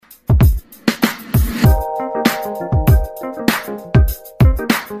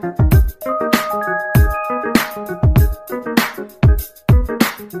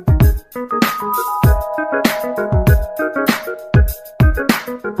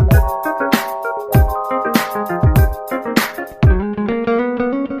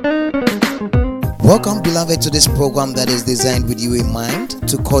Welcome, beloved, to this program that is designed with you in mind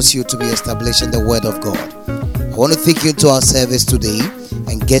to cause you to be established in the Word of God. I want to take you to our service today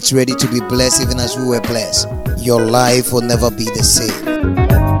and get ready to be blessed even as we were blessed. Your life will never be the same.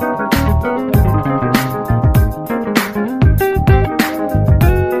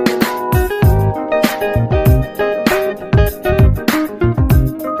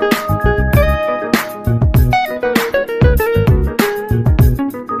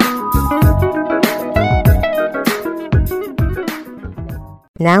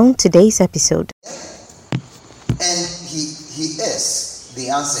 Now, today's episode. And he is the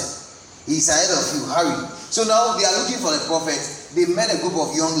answer. He's ahead of you. Hurry. So now they are looking for the prophet. They met a group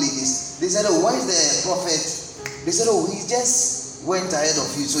of young ladies. They said, "Oh, where is the prophet?" They said, "Oh, he just went ahead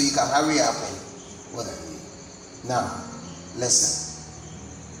of you, so you can hurry up." And what are you? Now, listen.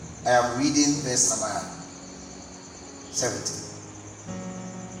 I am reading verse number 17.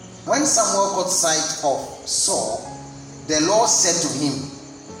 When Samuel caught sight of Saul, the Lord said to him,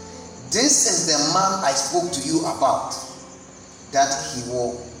 "This is the man I spoke to you about, that he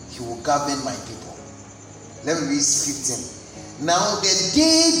will govern my people." Let me read 15. Now the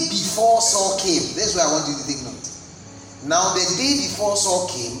day before Saul came, this is where I want you to take note. Now the day before Saul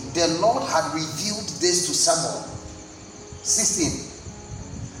came, the Lord had revealed this to Samuel. 16.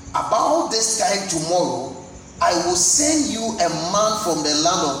 About this time tomorrow, I will send you a man from the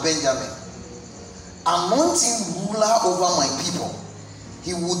land of Benjamin, anoint him ruler over my people.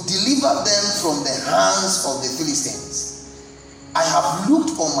 He will deliver them from the hands of the Philistines. I have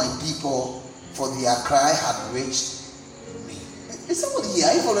looked on my people, for their cry had reached me. Is somebody here?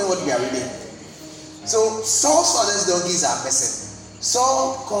 Are you following what we are reading? So Saul's father's donkeys are missing.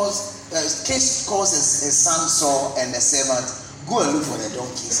 Kish calls his son Saul and the servant, "Go and look for the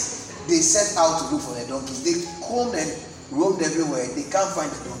donkeys." They set out to look for the donkeys. They combed and roamed everywhere. They can't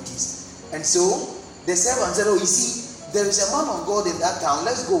find the donkeys. And so the servant said, "Oh, you see, there is a man of God in that town.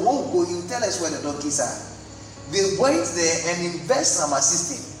 Let's go. When we go, you tell us where the donkeys are." They went there, and in verse number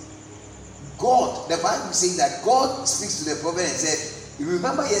 16, God, the Bible says that God speaks to the prophet and said, "You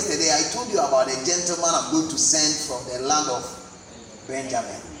remember yesterday I told you about a gentleman I'm going to send from the land of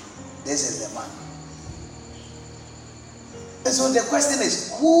Benjamin. This is the man." And so the question is,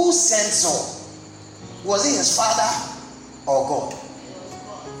 who sent Saul? Was it his father or God?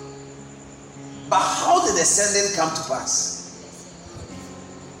 But how did the sending come to pass?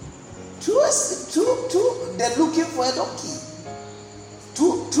 They're looking for a donkey.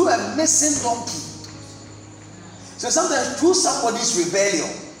 To a missing donkey. So sometimes through somebody's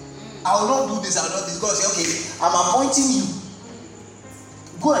rebellion, I will not do this, I will not do this. God say, "Okay, I'm appointing you.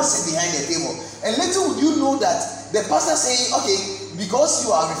 Go and sit behind the table." And little would you know that the pastor saying, "Okay, because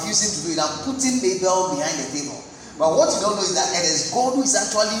you are refusing to do it, I'm putting Abel behind the table." But what you don't know is that it is God who is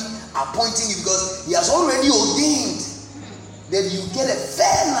actually appointing you, because he has already ordained that you get a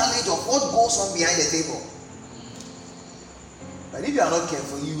fair knowledge of what goes on behind the table. But if you are not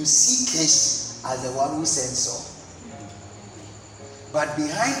careful, you will see Kish as the one who sent Saul. But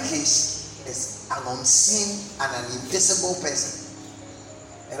behind Kish is an unseen and an invisible person.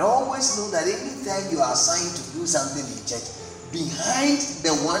 And always know that anytime you are assigned to do something in church, behind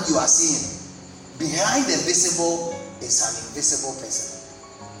the one you are seeing, behind the visible is an invisible person.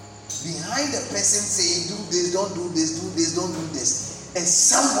 Behind the person saying, "Do this, don't do this, do this, don't do this," is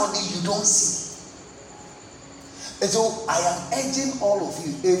somebody you don't see. And so I am urging all of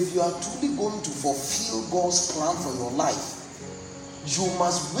you, if you are truly going to fulfill God's plan for your life, you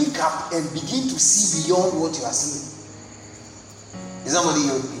must wake up and begin to see beyond what you are seeing. Is somebody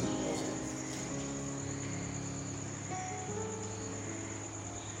here with me?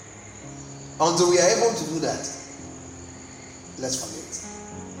 Until we are able to do that, let's forget.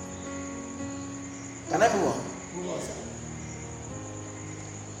 Can I move on?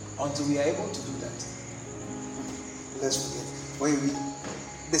 Until we are able to do that, let's forget. When you read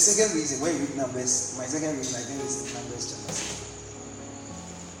the second reason, when you read Numbers, my second reason I think is Numbers chapter 6.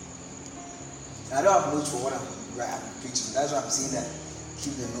 I don't have notes for what I'm preaching. That's why I'm saying that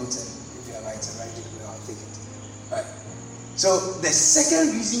keep the notes, and if you are write it, I'll take it. Right. So the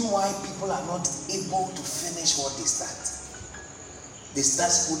second reason why people are not able to finish what they start. They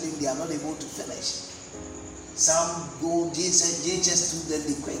start schooling, they are not able to finish. Some go JHS2, then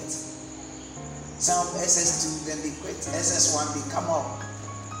they quit. Some SS2, then they quit. SS1, they come out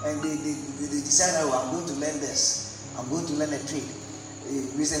and they decide, "Oh, I'm going to learn this. I'm going to learn a trade."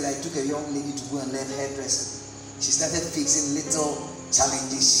 Recently, I took a young lady to go and learn hairdressing. She started facing little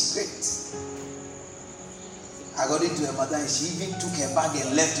challenges. She quit. According to her mother, she even took her bag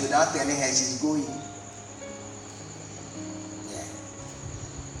and left without telling her she's going. Yeah.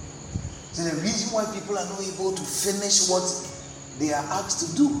 So the reason why people are not able to finish what they are asked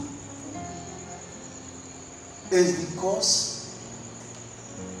to do is because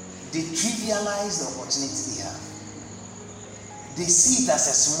they trivialize the opportunity they have. They see it as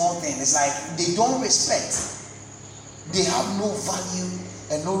a small thing. It's like they don't respect. They have no value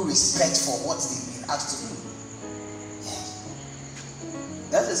and no respect for what they've been asked to do. Yeah.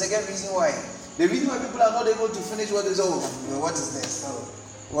 That's the second reason why. The reason why people are not able to finish what is what is this?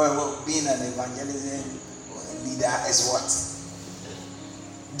 Well, being an evangelism leader is what?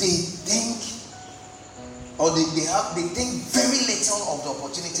 They think, or they think very little of the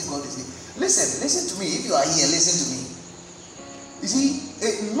opportunity God is giving. Listen to me. If you are here, listen to me. You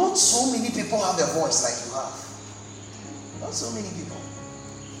see, not so many people have a voice like you have. Not so many people.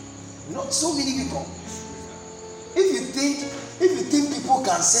 Not so many people. If you think people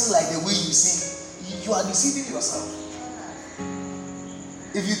can sing like the way you sing, you are deceiving yourself.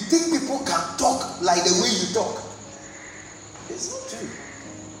 If you think people can talk like the way you talk, it's not true.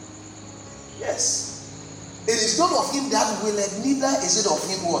 Yes. It is not of him that willeth, neither is it of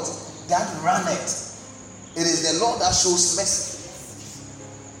him what? That runneth. It is the Lord that shows mercy.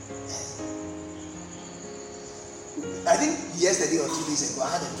 I think yesterday or 2 days ago I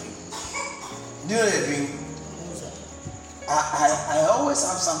had a dream. Do you know the dream? I always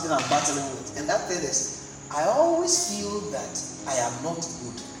have something I'm battling with, and that thing is, I always feel that I am not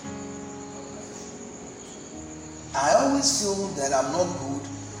good. I always feel that I'm not good.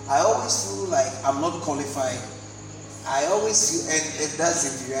 I always feel like I'm not qualified. I always feel, and that's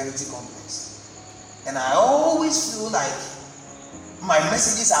inferiority complex. And I always feel like my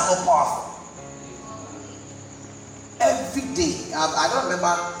messages are not powerful. Every day, I don't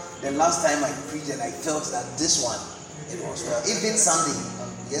remember the last time I preached and I felt that this one, it was well. Even Sunday,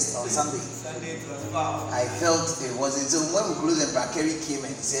 yes, on Sunday, I felt it wasn't. So when we closed, and Bakari came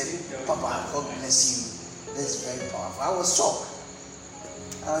and he said, "Papa, God bless you. This is very powerful." I was shocked.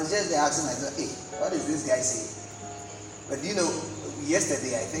 I was just there asking myself, "Hey, what is this guy saying?" But you know,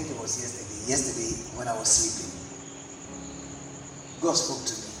 yesterday, I think it was yesterday when I was sleeping, God spoke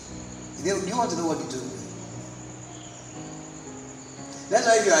to me. Do you want to know what he told me? That's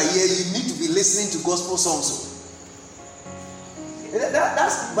why if you are here, you need to be listening to gospel songs.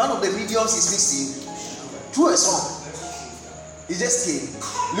 That's one of the mediums he speaks to you through a song. He just came,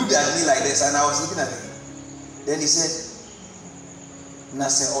 looked at me like this, and I was looking at him. Then he said, "Na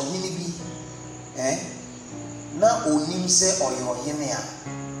se ohini bi, na onim se oyo ohini a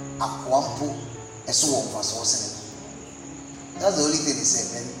akwampo eso wo faso sene." That's the only thing he said.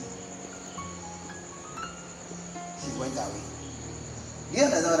 Then he went away. You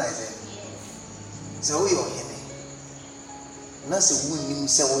understand what I said? So we are here. Na se wunim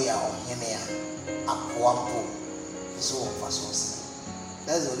se we are ohini a akwampo eso wo faso sene.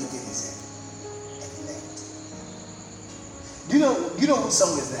 That's the only thing he said. And he left. Do you know what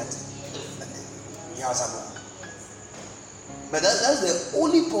song is that? But that's the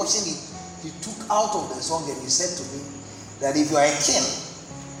only portion he took out of the song, and he said to me that if you are a king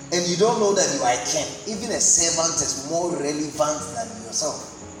and you don't know that you are a king, even a servant is more relevant than yourself.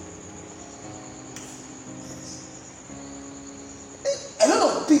 A lot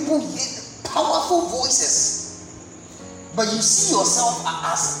of people hear powerful voices, but you see yourself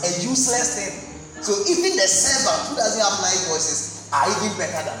as a useless thing. So even the servant who doesn't have nice voices are even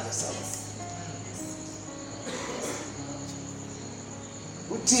better than yourself.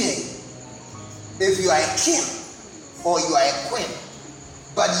 If you are a king or you are a queen,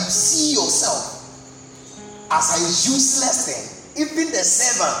 but you see yourself as a useless thing, even the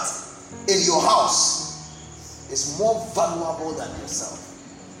servant in your house is more valuable than yourself.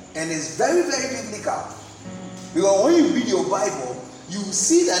 And it's very, very biblical. Because when you read your Bible, you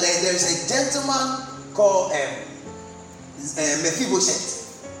see that there is a gentleman called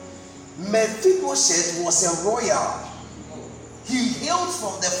Mephibosheth. Mephibosheth was a royal. He hailed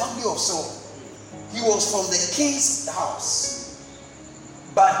from the family of Saul. He was from the king's house.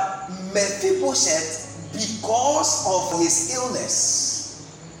 But Mephibosheth, because of his illness,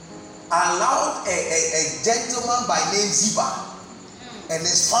 allowed a gentleman by name Ziba and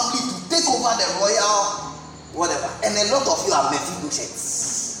his family to take over the royal whatever. And a lot of you are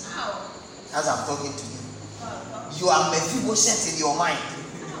Mephibosheths. As I'm talking to you. You are Mephibosheth in your mind.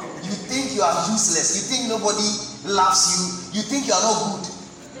 You think you are useless. You think nobody loves you. You think you are not good.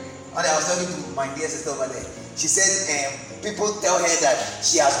 And I was talking to my dear sister over there. She said people tell her that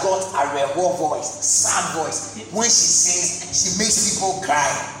she has got a reho voice, sad voice. When she sings, she makes people cry.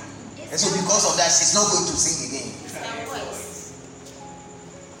 And so because of that, she's not going to sing again.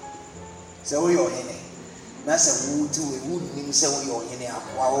 So we are here. That's a wood to a wood name. Say we are here.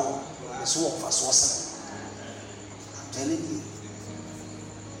 Wow, the swamp for Swanson. I'm telling you.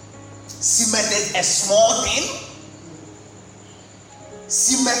 Cemented a small thing.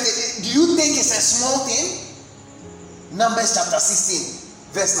 Cemented. Do you think it's a small thing? Numbers chapter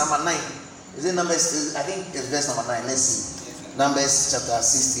 16, verse number 9. Is it Numbers? I think it's verse number 9. Let's see. Numbers chapter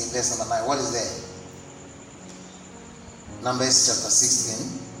 16, verse number 9. What is there? Numbers chapter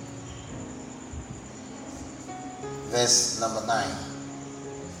 16, verse number 9.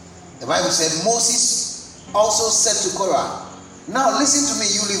 The Bible said, Moses also said to Korah, now listen to me,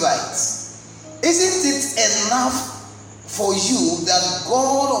 you Levites. Isn't it enough for you that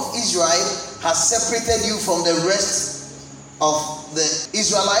God of Israel has separated you from the rest of the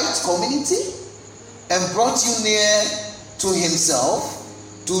Israelite community and brought you near to himself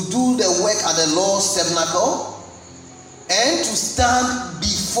to do the work at the Lord's tabernacle and to stand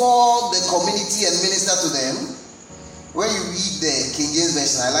before the community and minister to them? When you read the King James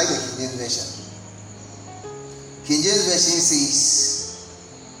Version, I like the King James Version. King James Version says,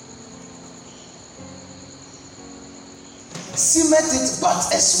 seemeth it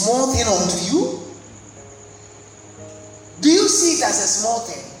but a small thing unto you? Do you see it as a small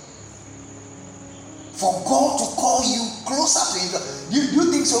thing? For God to call you closer to him. Do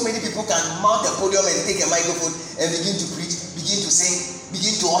you think so many people can mount a podium and take a microphone and begin to preach, begin to sing,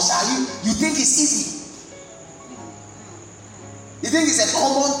 begin to usher? You think it's easy? You think it's a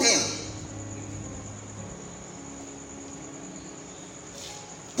common thing?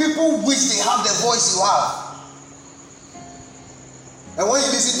 People wish they have the voice you have. And when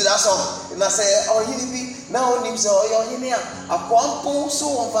you listen to that song, and I say, oh, you now him say, oh, you're here, a quampo, so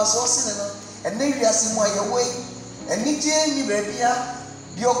on for so and then you ask him why you're away. And you tell me, baby,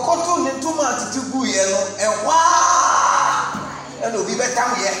 your cotton and tomato to go yellow, and wow, and it'll be better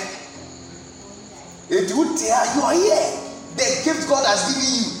here. It would tell you are here. The gift God has given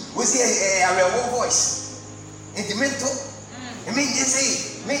you was here a real voice. Intimate. And me just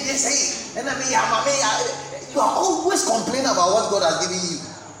say, and I mean, you are always complaining about what God has given you.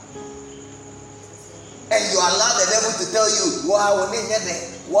 And you allow the devil to tell you, wow, we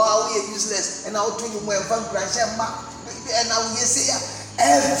are useless. And I'll tell you more fun crash and I will say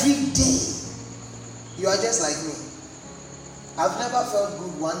every day. You are just like me. I've never felt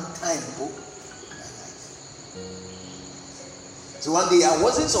good one time in my life. So one day I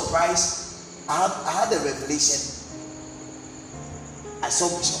wasn't surprised. I had a revelation. I saw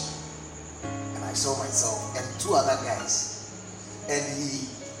Bishop. I saw myself and two other guys, and he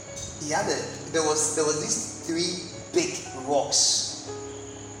had there was these three big rocks,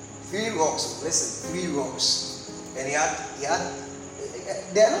 three rocks, and he had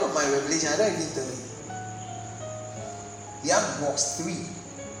they are not of my revelation. I don't even tell you. He had rocks three,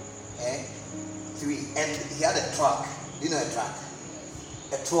 and he had a truck. You know a truck,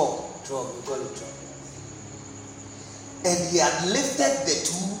 we call it truck, and he had lifted the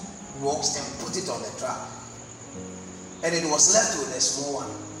two rocks and put it on the truck, and it was left with a small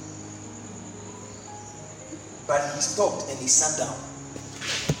one. But he stopped and he sat down,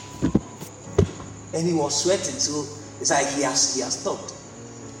 and he was sweating, so it's like he has stopped.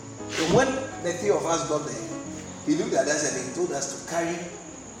 So when the three of us got there, he looked at us and he told us to carry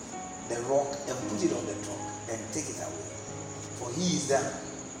the rock and put it on the truck and take it away, for he is done.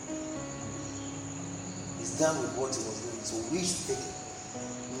 He's done with what he was doing, so we should take it.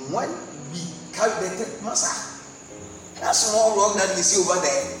 When we carry the massa, that small rock that you see over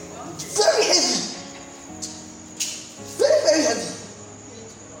there, very heavy, very heavy.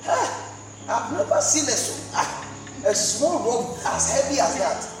 I've never seen a small rock as heavy as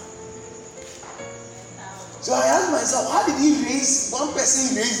that. So I asked myself, how did he raise one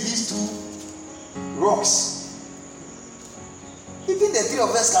person raise these two rocks? Even the three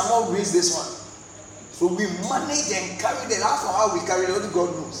of us cannot raise this one. So we manage and carry the last one. How we carry it, only God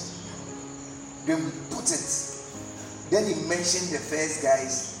knows. Then we put it. Then he mentioned the first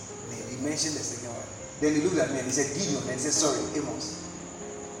guys. Then he mentioned the second one. Then he looked at me and he said, Gideon. And he said, sorry, Amos.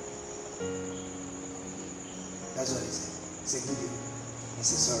 That's what he said. He said, Gideon. He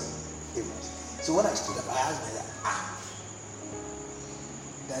said, sorry, Amos. So when I stood up, I asked myself,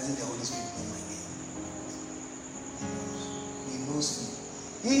 doesn't the Holy Spirit know my name? He knows me.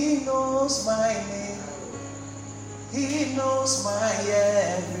 He knows my name. He knows my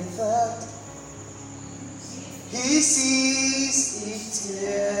every thought. He sees each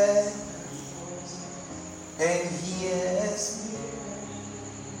tear and hears me.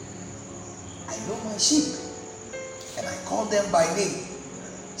 I know my sheep and I call them by name.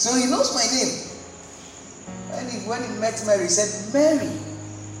 So he knows my name. When he met Mary, he said, Mary.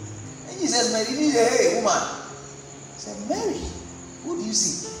 And Jesus met him. He said, hey, woman. He said, Mary, who do you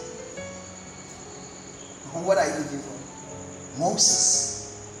seek? What are you looking for?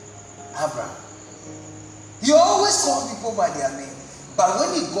 Moses, Abraham. He always called people by their name. But when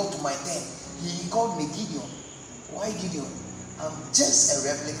he got to my turn, he called me Gideon. Why Gideon? I'm just a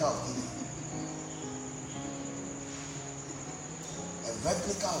replica of Gideon. A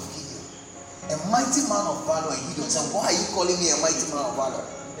replica of Gideon. A mighty man of valor. And Gideon said, why are you calling me a mighty man of valor?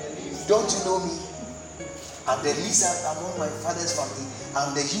 Don't you know me? I'm the least among my father's family.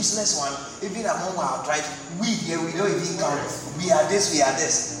 I'm the useless one. Even among our tribe, we don't even count. We are this, we are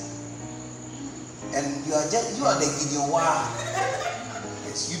this. And you are the Gideon. Wow.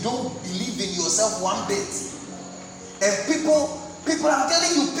 Yes, you don't believe in yourself one bit. And people, I'm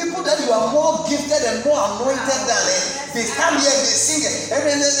telling you, people that you are more gifted and more anointed than, they stand here and they sing it, and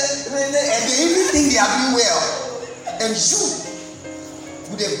they even think they are doing well. And you,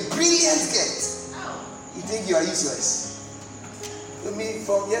 with a brilliant gift, you think you are useless. I mean,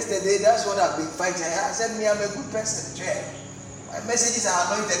 from yesterday, that's what I've been fighting. I said, I'm a good person. My messages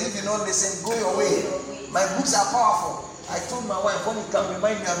are anointed. If you don't listen, go your way. My books are powerful. I told my wife, when you come,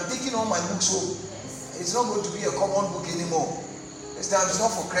 remind me, I'm taking all my books home. It's not going to be a common book anymore. This time it's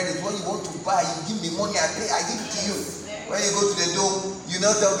not for credit. When you want to buy, you give me money, I pay, I give it to you. When you go to the dome, you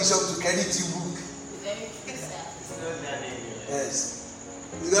now tell Bishop to credit you book. Yes.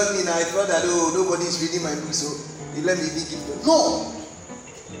 Because I thought that, nobody is reading my book, so you let me be give them. No!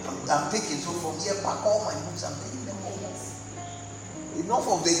 I'm taking, so from here back, all my books, I'm taking them home. Enough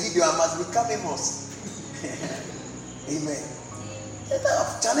of the video, I must become famous. Amen.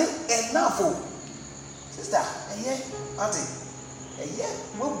 Enough, Charlie, enough. Sister, auntie,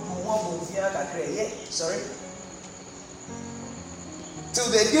 sorry. Till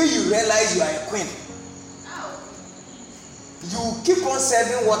the day you realize you are a queen, you keep on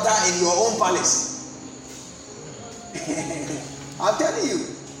serving water in your own palace. I'm telling you,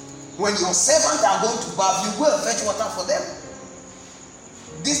 when your servants are going to bath, you go and fetch water for them.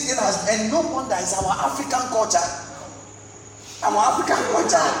 This thing has, and no wonder it's our African culture. Our African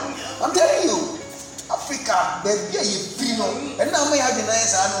culture. I'm telling you, Africa, baby, you free no. And now may have the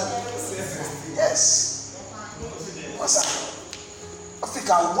nice, I know. Yes. What's up?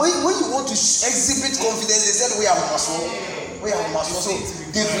 Africa, when you want to exhibit confidence, they said we are muscle. We are muscle. So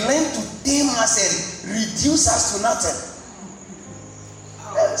they've learned to tame us and reduce us to nothing.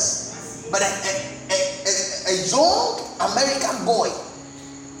 Yes. But a young American boy,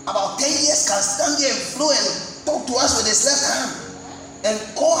 about 10 years, can stand there and flow and talk to us with his left hand and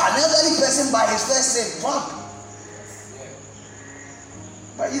call an elderly person by his first name, Trump.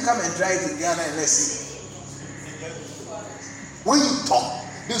 But you come and try it in Ghana and let's see. When you talk,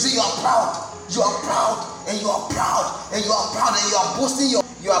 they say you are proud, and you are proud, and you are proud, and you are boasting, you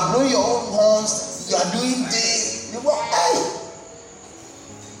are blowing your own horns, you are doing this. You go, hey.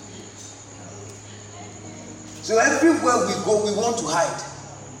 So everywhere we go, we want to hide.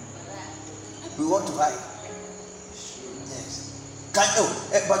 We want to hide. Yes.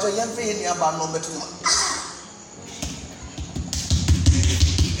 But you're young for about number 2.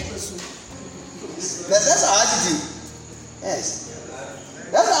 That's our attitude. Yes.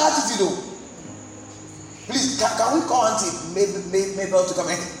 That's our attitude though. Please, can we call Auntie Mabel to come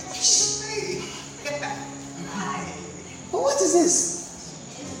in? But what is this?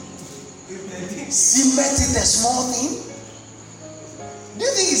 Cement is a small thing? Do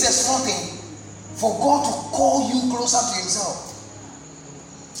you think it's a small thing for God to call you closer to himself?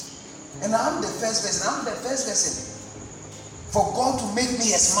 And I'm the first person for God to make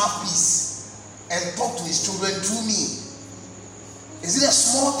me a smart piece and talk to his children through me. Is it a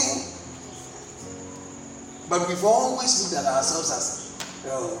small thing? But we've always looked at ourselves as,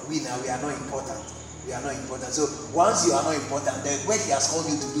 we are not important. We are not important. So once you are not important, then what he has called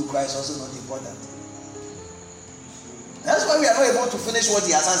you to do, Christ is also not important. That's why we are not able to finish what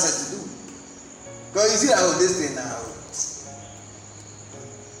he has asked us to do. Because you see that this thing now.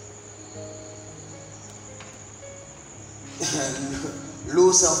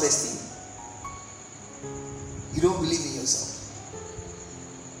 Low self-esteem. You don't believe in yourself.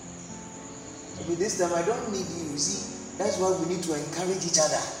 So this time I don't need you. You see, that's why we need to encourage each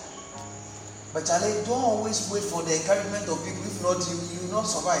other. But Charlie, don't always wait for the encouragement of people. If not, you will not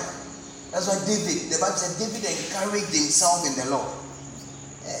survive. That's why the Bible said David encouraged himself in the Lord.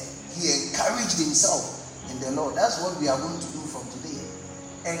 He encouraged himself in the Lord. That's what we are going to do from today.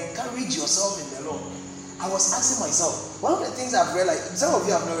 Encourage yourself in the Lord. I was asking myself, one of the things I've realized, some of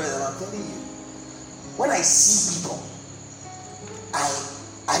you have not realized, I'm telling you, when I see people,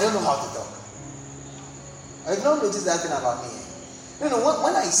 I don't know how to talk. I've not noticed that thing about me. When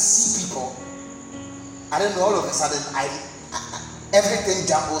I see people, I don't know, all of a sudden, everything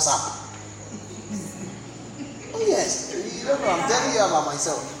jumbles up. Oh yes, you don't know, I'm telling you about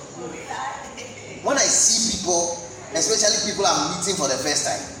myself. When I see people, especially people I'm meeting for the first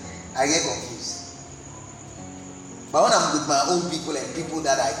time, I get confused. But when I'm with my own people and people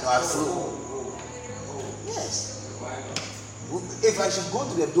that I know, I flow. Yes. If I should go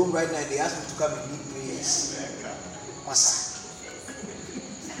to the dome right now and they ask me to come and lead prayers,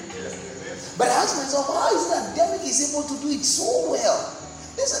 but I ask myself, how is it that Derek is able to do it so well?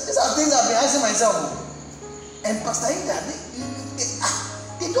 These are things I've been asking myself. And Pastor Ida,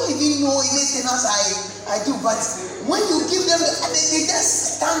 they don't even know anything else I do. But when you give them, they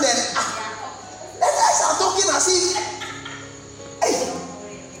just stand there. The guys are talking as if, hey,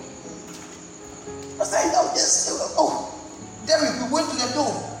 Pastor Ida will just say, oh, Derek, we went to the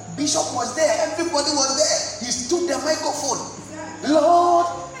dome. Bishop was there. Everybody was there. He took the microphone. Lord,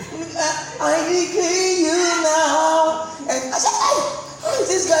 I declare you now. And I said, hey, how is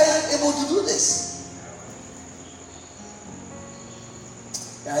this guy able to do this?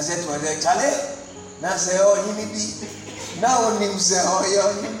 And I said to myself, Charlie, now say, oh, he need be. Now on him say, oh,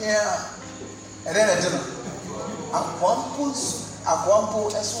 yeah. And then I don't know.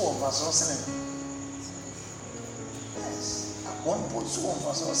 Akwampo, that's what I'm saying. Yes. Akwampo, that's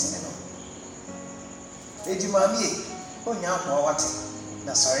what I'm saying. Eji mami, onya akwa wate.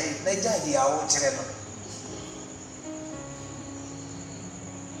 Na sorry, na jadi awo chere no.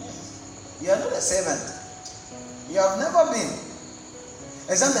 You are not a servant. You have never been.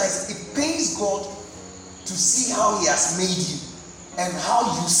 And sometimes it pains God to see how He has made you and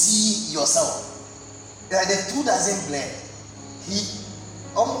how you see yourself. That the two doesn't blend. He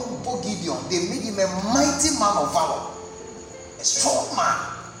almost Gideon, they made him a mighty man of valor, a strong man.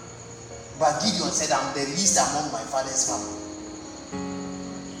 But Gideon said, I'm the least among my father's family.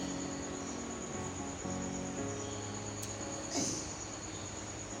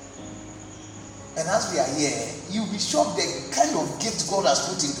 And as we are here, you'll be shocked the kind of gift God has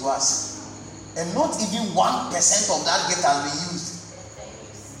put into us. And not even 1% of that gift has been used.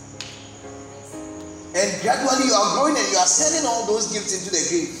 And gradually you are growing and you are sending all those gifts into the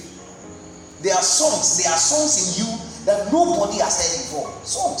grave. There are songs in you that nobody has heard before.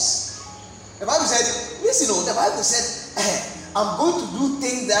 Songs. The Bible said, listen, the Bible said, I'm going to do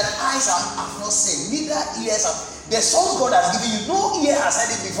things that eyes have not seen, neither ears have. The songs God has given you, no ear has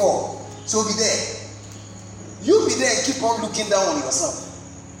heard it before. So be there. You be there and keep on looking down on yourself.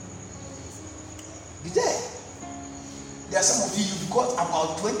 Be there. There are some of you, you've got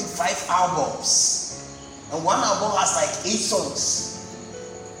about 25 albums. And one album has like 8 songs.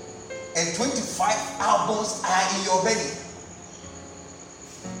 And 25 albums are in your belly.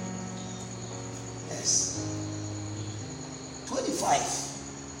 Yes. 25.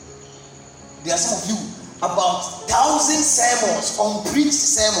 There are some of you, about 1,000 sermons, unpreached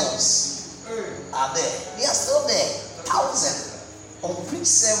sermons are there. They are still there. 1,000 unpreached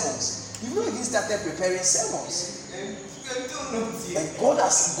sermons. You've not even started preparing sermons. And God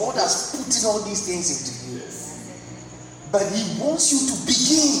has put in all these things into you. But He wants you to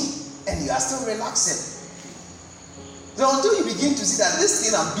begin, and you are still relaxing. So until you begin to see that this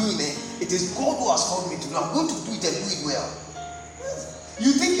thing I'm doing, it is God who has called me to do. I'm going to do it and do it well.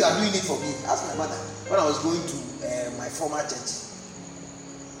 You think you are doing it for me? Ask my mother. When I was going to my former church,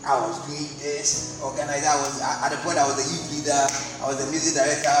 I was doing this, organizer. I was at the point I was the youth leader, I was the music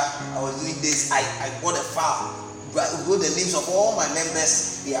director, I was doing this. I bought a file, wrote the names of all my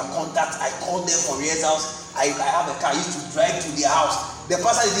members, their contacts. I called them for rehearsals. I have a car. I used to drive to their house. The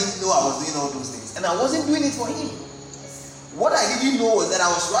pastor didn't know I was doing all those things, and I wasn't doing it for him. What I didn't know was that I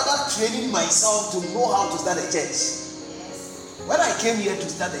was rather training myself to know how to start a church. When I came here to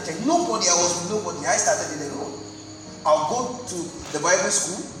start the church, I was with nobody. I started it alone. I'll go to the Bible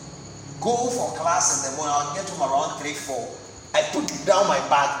school, go for class in the morning. I'll get home around 3-4. I put down my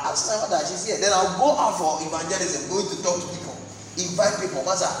bag. I'll say, "Mother, she's here." Then I'll go out for evangelism, going to talk to people, invite people.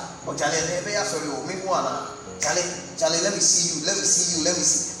 Master, Charlie, let me see you.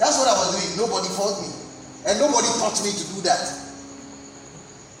 That's what I was doing. Nobody forced me, and nobody taught me to do that.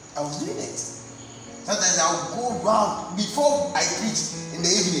 I was doing it. Sometimes I'll go round before I preach in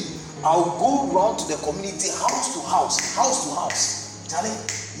the evening. I'll go round to the community, house to house. Charlie,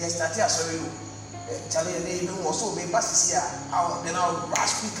 yes, sorry. Charlie, they don't also be passes here. Then I'll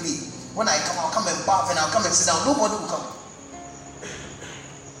rush quickly. When I come, I'll come and bath and I'll come and sit down. Nobody will come.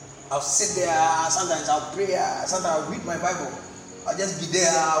 I'll sit there. Sometimes I'll pray. Sometimes I'll read my Bible. I'll just be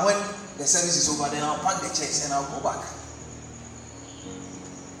there. When the service is over, then I'll pack the chairs and I'll go back.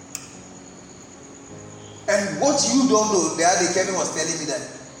 And what what you don't know, the other Kevin was telling me that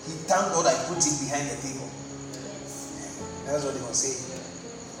he thanked God I put him behind the table. That's what he was saying.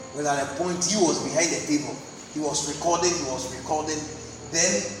 Well, at a point he was behind the table. He was recording.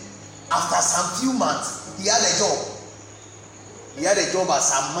 Then after some few months, he had a job. He had a job at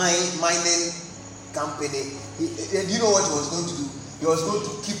some mining company. And you know what he was going to do? He was going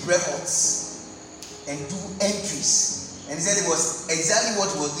to keep records and do entries. And he said it was exactly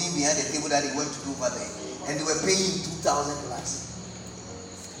what he was doing behind the table that he went to do over there. And they were paying him 2,000 plus.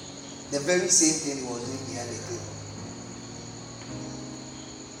 The very same thing he was doing behind the table.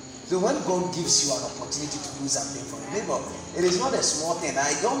 So when God gives you an opportunity to do something for your neighbor, it is not a small thing.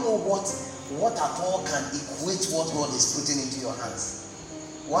 I don't know what at all can equate what God is putting into your hands.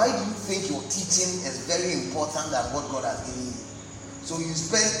 Why do you think your teaching is very important than what God has given you? So you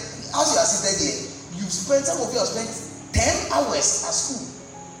spend, as you are seated here, some of you have spent 10 hours at school.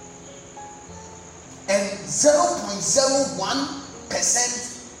 And 0.01%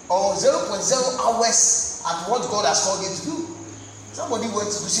 or 0.0 hours at what God has called you to do. Somebody went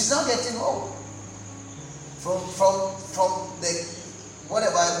to school, she's now getting home. From the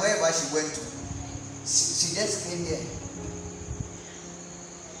wherever she went to. She just came here.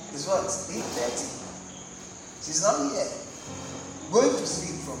 It's what? 8:30. She's not here. Going to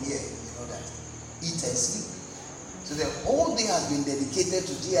sleep from here, you know that. Eat and sleep. So the whole day has been dedicated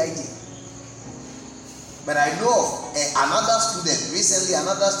to GID. But I know of another student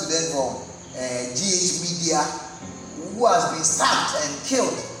from GH Media who has been stabbed and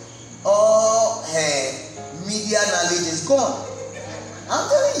killed. All her media knowledge is gone. I'm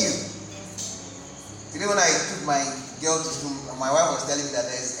telling you. Today when I took my girl to school, my wife was telling me that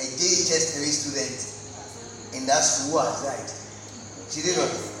there's a JHS 3 student in that school who has died. She did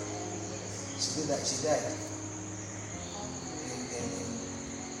what? She died. In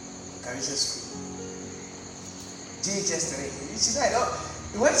Carissa school. JHS 3. She died.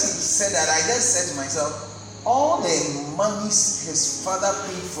 When she said that, I just said to myself, all the monies his father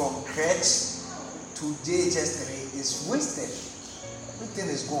paid from crèche to JHS 3 is wasted. Everything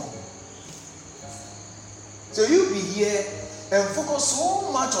is gone. So you be here and focus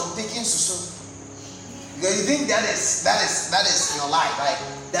so much on taking susu because you think that is your life, right?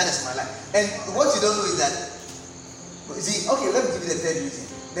 That is my life. And what you don't know is that, you see, okay, let me give you the third reason.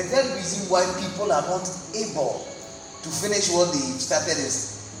 The third reason why people are not able to finish what they started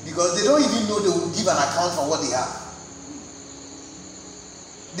is because they don't even know they will give an account for what they have.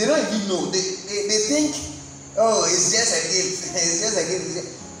 They don't even know. They think, oh, it's just a gift. It's just a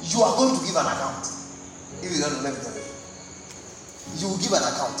gift. You are going to give an account. If you don't know, let me tell you. You will give an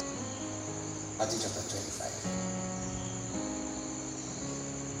account. Matthew chapter 25.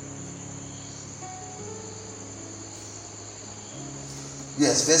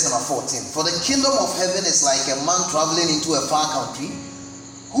 Yes, verse number 14. For the kingdom of heaven is like a man traveling into a far country,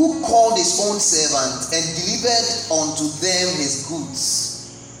 who called his own servant and delivered unto them his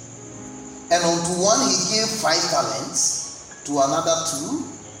goods. And unto one he gave 5 talents, to another 2,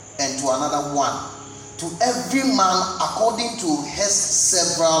 and to another 1. To every man according to his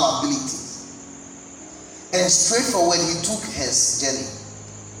several abilities. And straightforward he took his journey.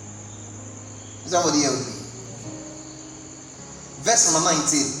 Somebody here with me. Verse number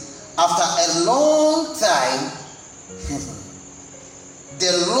 19. After a long time,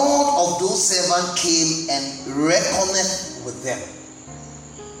 the Lord of those servants came and reckoned with them.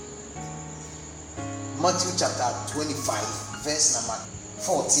 Matthew chapter 25, verse number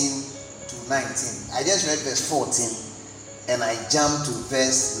 14 to 19. I just read verse 14 and I jumped to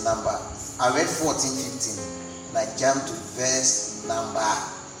verse number, I read 14, 15 and I jumped to verse number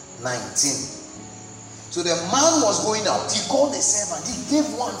 19. So the man was going out. He called the servant. He gave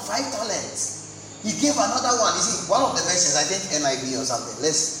one 5 talents. He gave another one. You see, one of the versions, I think NIV or something.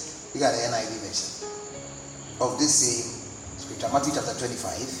 Let's look at the NIV version of this same scripture. Matthew chapter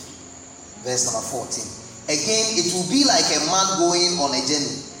 25, verse number 14. Again, it will be like a man going on a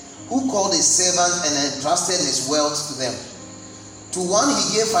journey, who called his servants and entrusted his wealth to them. To one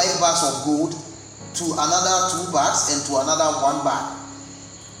he gave 5 bags of gold, to another 2 bags, and to another 1 bag.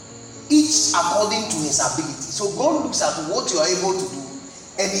 Each according to his ability. So God looks at what you are able to do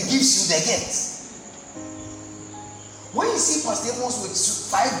and he gives you the gifts. When you see Pastor Amos with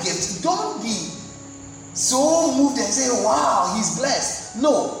 5 gifts, don't be so moved and say, wow, he's blessed.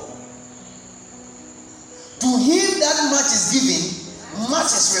 No. To him that much is given,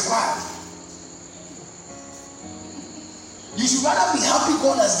 much is required. You should rather be happy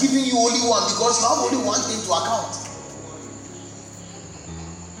God has given you only one because you have only one thing to account.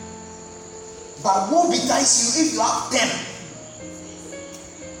 But woe betides you if you have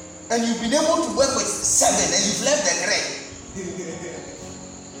 10 and you've been able to work with 7 and you've left the 3.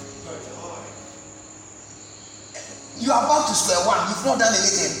 You are back to square one. You've not done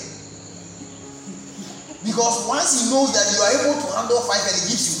anything. Because once he knows that you are able to handle 5 and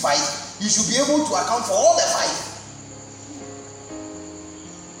he gives you 5, you should be able to account for all the 5.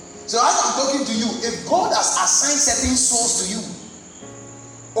 So as I'm talking to you, if God has assigned certain souls to you,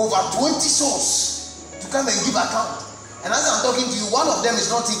 over 20 souls to come and give account, and as I'm talking to you, one of them is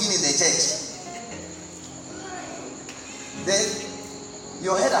not even in the church, then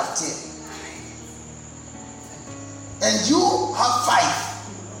your head have tear. And you have 5.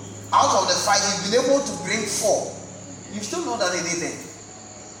 Out of the 5, you've been able to bring 4. You've still not done anything.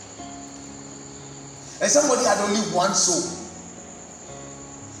 And somebody had only 1 soul.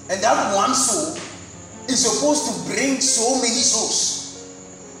 And that 1 soul is supposed to bring so many souls.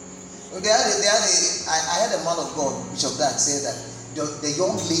 I had a man of God, Bishop Dag, say that the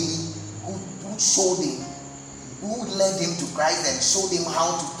young lady who showed him, who led him to Christ and showed him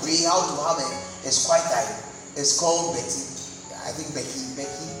how to pray, how to have a quiet time, is called Betty. I think Becky.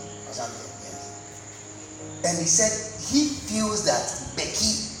 Or something, yes. And he said he feels that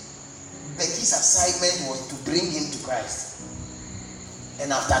Becky's assignment was to bring him to Christ.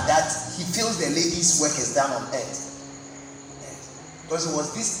 And after that, he feels the lady's work is done on earth. Yes. Because it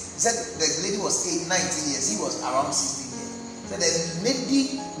was this, he said the lady was 19 years, he was around 16 years. So the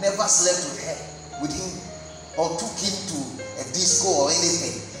lady never slept with him or took him to a disco or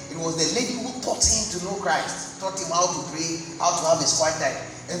anything. It was the lady who taught him to know Christ, taught him how to pray, how to have his quiet time.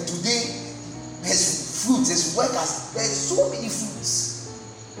 And today, his fruits, his work there's so many fruits.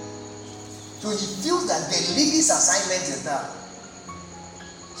 So he feels that the lady's assignment is done.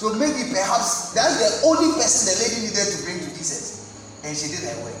 So maybe perhaps that's the only person the lady needed to bring to Jesus. And she did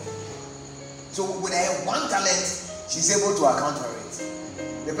her work. So with her 1 talent, she's able to account for it.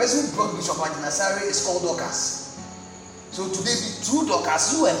 The person who brought Bishop Antinasari is called Dorcas. So today, through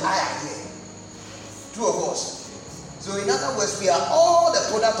Dorcas, you and I are here. 2 of us. So in other words, we are all the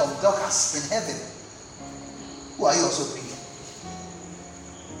product of Dorcas in heaven. Who are you also bringing?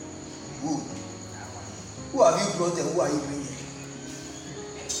 Who have you brought and who are you bringing?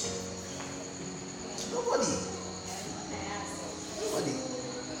 Nobody.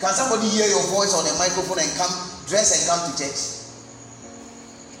 Can somebody hear your voice on a microphone and come dress and come to church?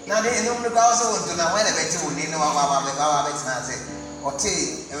 Now they know the guys who do not when a better will know about the say, or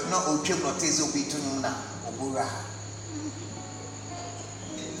take not or trip or take so be to Nuna or Bura.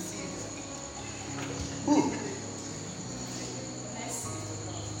 Who?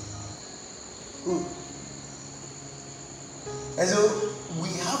 And so we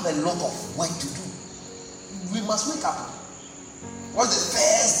have a lot of work to do. We must wake up. What's the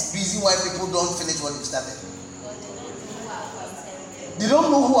first reason why people don't finish what they started? They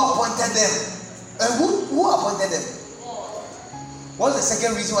don't know who appointed them. And who appointed them? What's the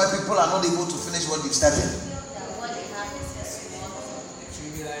second reason why people are not able to finish what they've started?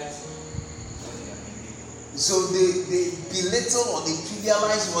 So they belittle or they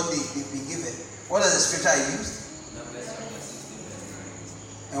trivialize what they've been given. What is the scripture I used?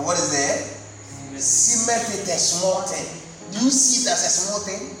 And what is there? Seemeth it a small thing. Do you see it as a small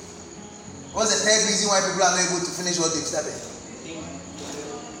thing? What's the third reason why people are not able to finish what they've started?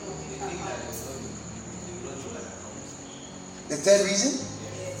 The third reason?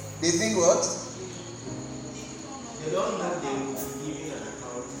 They think what? They don't know they will give you an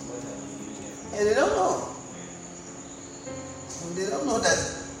account of what have you used. Yeah, they don't know. They don't know that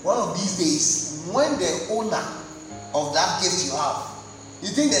one of these days, when the owner of that gift you have, you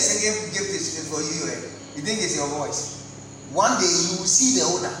think the second gift is for you, you think it's your voice. One day you will see the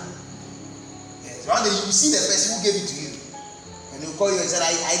owner. Yes. One day you will see the person who gave it to you. And he'll call you and say,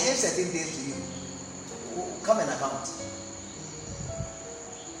 I gave certain things to you. Come and account.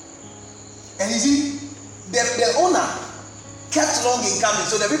 And you see, the owner kept long in coming.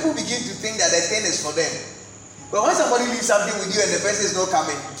 So the people begin to think that the thing is for them. But when somebody leaves something with you and the person is not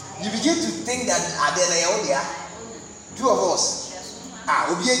coming, you begin to think that they are 2 of us.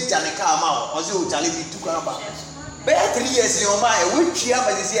 Obi Janika Amao, also Jalibi Tukaba. Bear 3 years in your mind, which year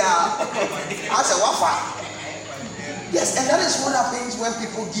by this year as a wafa. Yes, and that is what happens when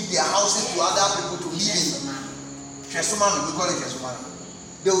people give their houses to other people to live in. Chesumani, we call it Chesumani.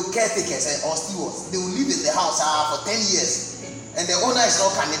 They will caretakers or stewards. They will live in the house for 10 years. And the owner is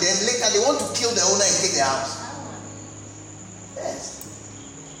not coming. Then later they want to kill the owner and take the house. Yes.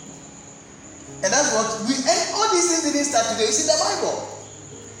 And that's what we, and all these things didn't start today. You see the Bible.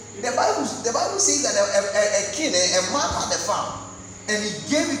 The Bible says that a king, a man had a farm, and he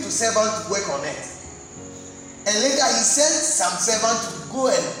gave it to servants to work on it. And later he sent some servant to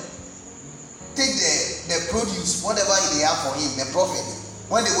go and take the produce, whatever they have for him, the prophet.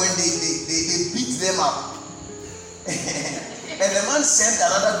 When they went, they beat them up. And the man sent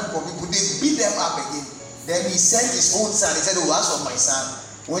another group of people, they beat them up again. Then he sent his own son. He said, oh, as for my son,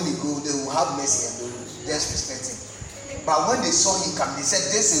 when they go, they will have mercy and they will just respect him. But when they saw him come, they said,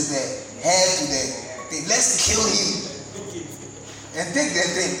 this is the heir to the thing. Let's kill him and take the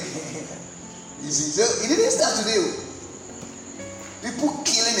thing. You see, so it didn't start today. People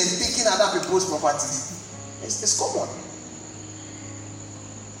killing and taking other people's properties. It's common.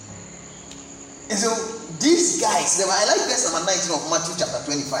 And so these guys, I like verse number 19 of Matthew chapter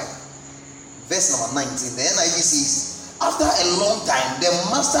 25. Verse number 19. The NIV says, after a long time, the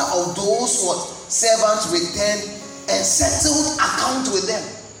master of those servants returned and settled account with them.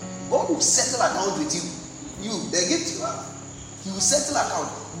 God will settle account with you. The gift you have. He will settle account.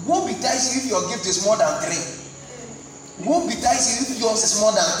 Won't betides you if your gift is more than 3. Won't betides you if yours is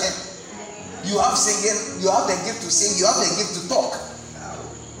more than 10. You have singing, you have the gift to sing, you have the gift to talk.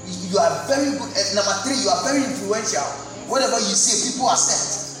 You are very good. Number 3, you are very influential. Whatever you say, people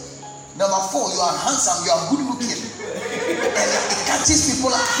accept. Number 4, you are handsome, you are good looking. And it catches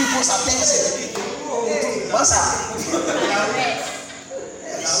people's attention. Master.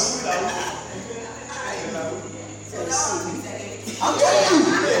 Yes. I'm telling you.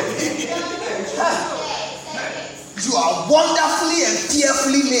 You are wonderfully and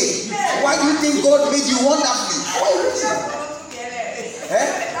fearfully made. Why do you think God made you wonderfully? For a reason.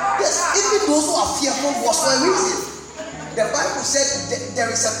 Yes, even those who are fearful was for a reason. The Bible said there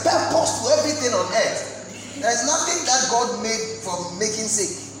is a purpose to everything on earth. There is nothing that God made for making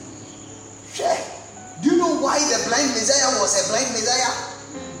sick. Sure. Do you know why the blind Messiah was a blind Messiah?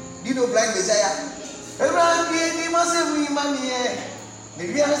 Do you know blind Messiah?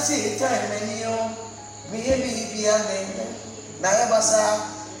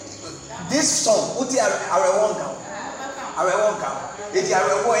 This song,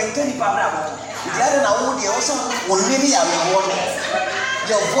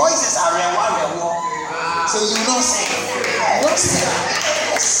 your voice is so you don't sing.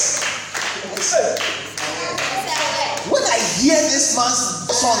 Yes. When I hear this man's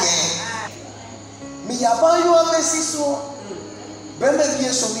song, me yabayo amesi so bembe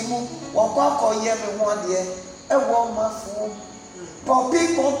bie so mi mu wakwa koye me ho ade e wo mafo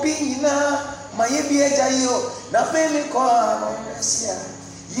popi ina maye bie jayo na fe mi ko asia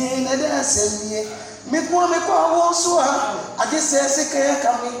ye na da semie me ko wo so a ade se kan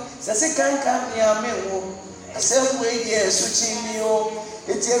kami se kan kami amewo asem we ye so chimi o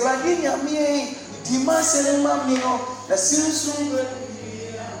eti ewade nyame di masere mami o na sinsun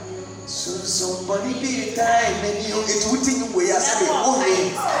somebody be time maybe you get within you way as the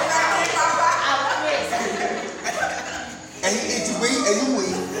only and it way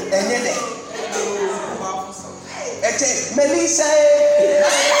anyway and then Melissa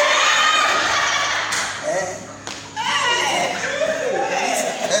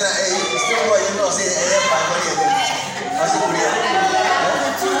and I still what you know say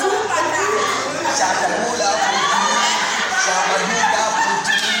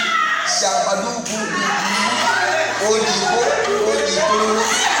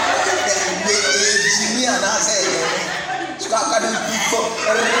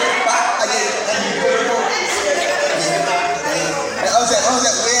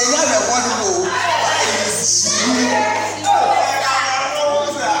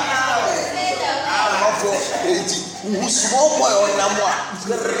small boy on Namwa.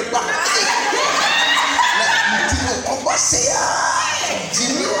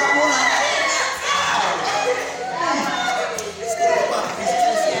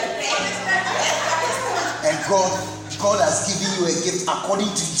 And God has given you a gift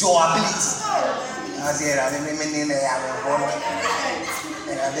according to your ability.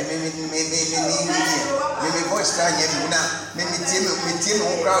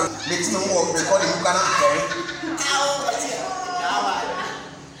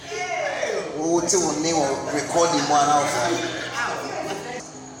 Recording one out.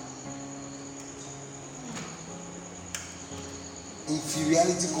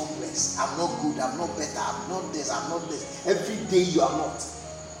 Inferiority complex. I'm not good, I'm not better, I'm not this, I'm not this. Every day you are not.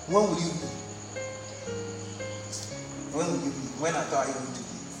 When will you be? When will you be? When I thought I going to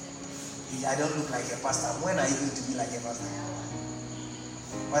be? I don't look like a pastor. When are you going to be like a pastor?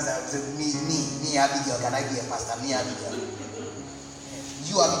 Pastor, me, Abigail, can I be a pastor? Me, Abigail.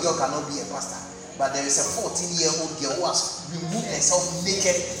 You, Abigail, cannot be a pastor. But there is a 14-year-old girl who has removed herself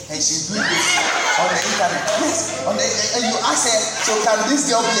naked and she's doing this on the internet. Yes. And you ask her, so can this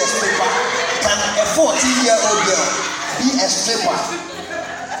girl be a stripper? Can a 14-year-old girl be a stripper?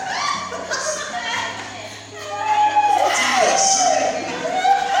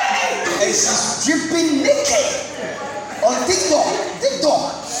 stripping naked on TikTok.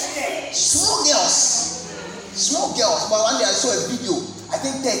 Small girls. But one day I saw a video, I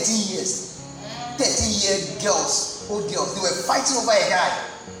think 13 year girls, old girls, they were fighting over a guy.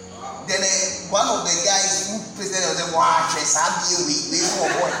 Then one of the guys who presented them, wow, and a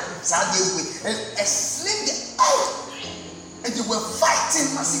sling out, and they were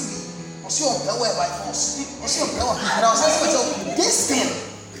fighting massively. And I was asking myself, this thing,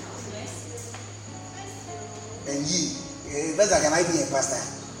 and better can I be a pastor?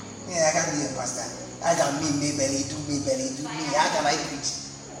 Yeah, I can be a pastor. I can do me. How can I preach?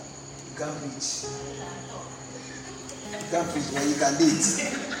 You can't preach. You can't preach when you can date.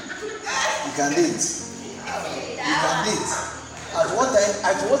 You can date. At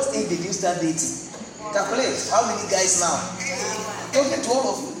what age did you start dating? Calculate. How many guys now? Talking to all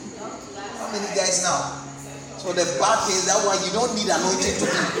of you. How many guys now? So the bad thing is that one, you don't need anointing to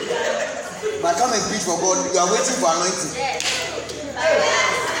be. But come and preach for God. You are waiting for anointing.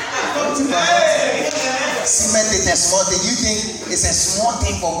 Cement is a small thing. You think it's a small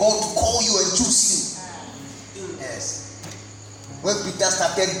thing for God to call you and choose you? Yes. When Peter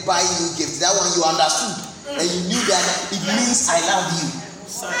started buying you gifts, that one you understood and you knew that it means I love you.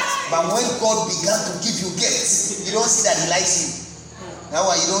 But when God began to give you gifts, you don't see that He likes you. That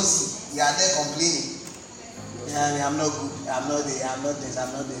one you don't see. You are there complaining. Yeah, I'm not good. I'm not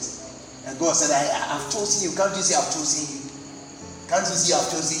this. And God said, I've chosen you. Can't you see I've chosen you? Can't you see I've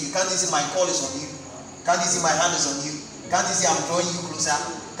chosen you? Can't you see my call is on you? Can't you see my hand is on you? Can't you see I'm drawing you closer?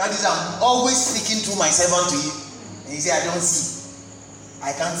 Can't you see I'm always speaking through my servant to you? And you say, I don't see. I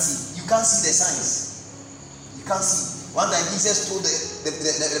can't see. You can't see the signs. You can't see. One time Jesus told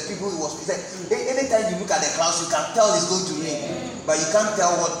the people he was, he said, anytime you look at the clouds, you can tell it's going to rain. But you can't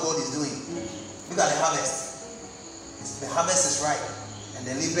tell what God is doing. Look at the harvest. The harvest is ripe. And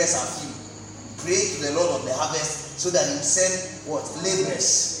the laborers are few. Pray to the Lord of the harvest so that He will send what?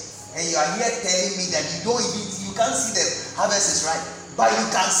 Laborers. And you are here telling me that you can't see the harvest is ripe, but you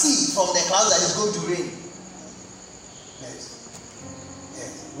can see from the clouds that it's going to rain. Yes.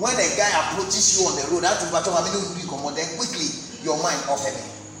 When a guy approaches you on the road, then quickly your mind open me.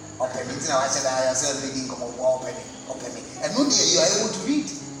 I said I said reading open me. And no day you are able to read.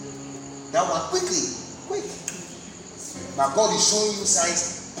 That one quick. But God is showing you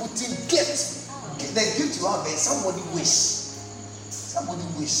signs, putting gift. The gift you have there, somebody wish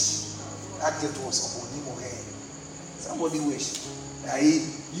that gift was upon him or her. Somebody wish.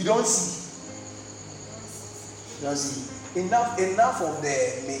 You don't see. Enough of the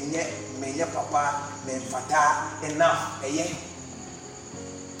menye papa, menfata, enough.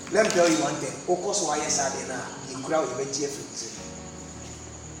 Let me tell you one thing.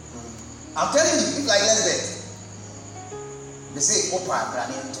 I'm telling you, people like Elizabeth. They say, Opa,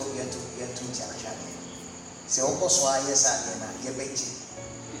 Granny, and to say, Okoswa, yes, I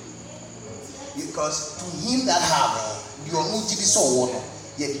because to him that have you are not to be so one,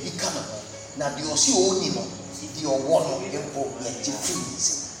 yet be coming. Now, the Osi only know, the one yet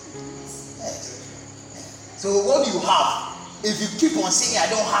so, what do you have? If you keep on saying, I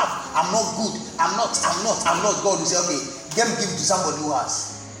don't have, I'm not good, I'm not, God will say, okay, give it to somebody who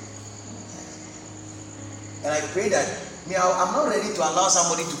has. And I pray that I'm not ready to allow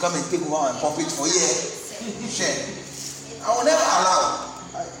somebody to come and take over and profit for years. Share. I will never allow.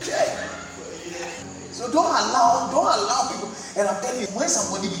 So don't allow people. And I'm telling you, when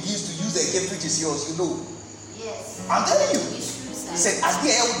somebody begins to use the gift which is yours, you know. Yes. I'm telling you. He said, I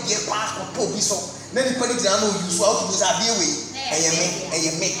would get back or Toby so. Many people don't know you so how to use a beer way.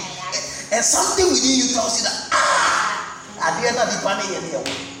 And something within you tells you that at the end of the panel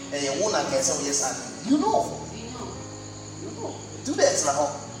and you won't get some yes. You know. Do that now.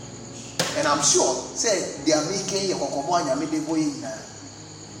 And I'm sure say they are making your kokobo and made the boy in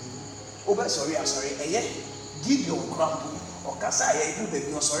sorry. Give your crumble or cassa you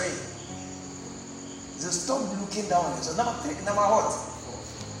baby sorry. Just stop looking down. So number what?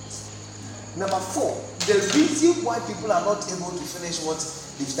 Number 4. The reason why people are not able to finish what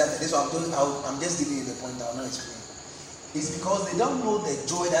they've started. This one I'm just giving you the point I'll not explain. It's because they don't know the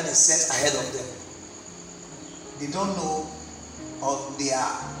joy that is set ahead of them. They don't know, or they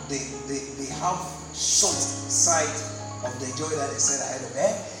have short sight of the joy that is set ahead of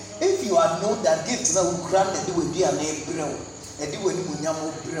them. If you had known that gift now will grant and will be a name and they will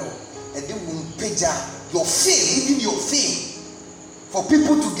and they will picture your fame, even your fame, for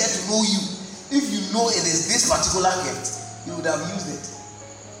people to get to know you. If you know it is this particular gift, you would have used it.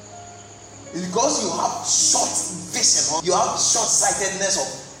 It's because you have short vision, you have short-sightedness of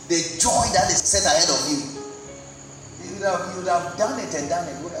the joy that is set ahead of you. You would have done it and done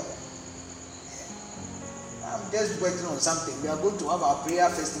it, whatever. I'm just working on something. We are going to have our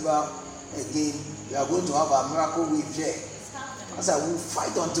prayer festival again. We are going to have our miracle week there. I said, we'll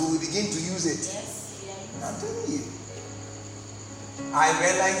fight until we begin to use it. I'm telling you. I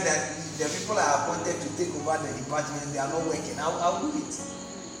realize that the people I appointed to take over the department, they are not working. I'll do it.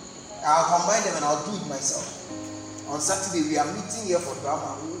 I'll combine them and I'll do it myself. On Saturday, we are meeting here for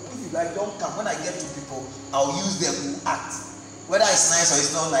drama. If you like, don't come. When I get to people, I'll use them to act. Whether it's nice or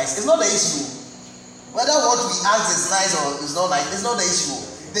it's not nice, it's not the issue. Whether what we ask is nice or it's not nice, it's not the issue.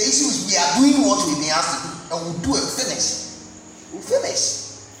 The issue is we are doing what we've been asked to do, and we'll do it. Finish. We'll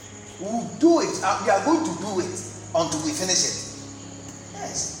finish. We'll do it. We are going to do it until we finish it.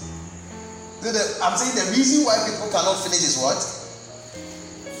 Yes. I'm saying the reason why people cannot finish is what?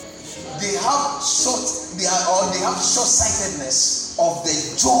 They have short-sightedness of the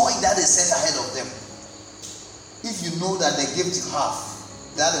joy that is set ahead of them. If you know that the gift you have,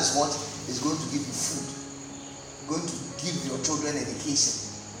 that is what is going to give you food, going to give your children education,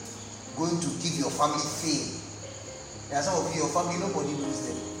 going to give your family fame. There are some of your family, nobody knows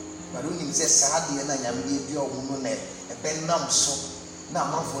them. But when you say Sadi and Yamdi, you are woman, a benam so, now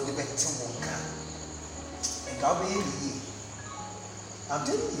man for the better one can. I'm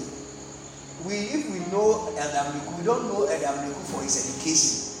telling you, if we know Adam, we don't know Adam for his education.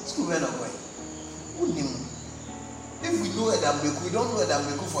 School we're not going. If we know Adam, we don't know Adam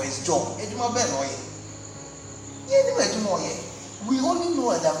for his job. We only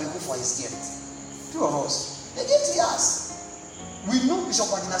know Adam for his gift. Two of us. The gift he has. We know Bishop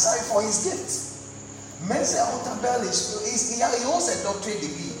Akinasari for his gift. Mensa Otabel he holds a doctorate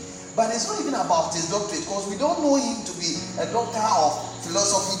degree, but it's not even about his doctorate because we don't know him to be a doctor of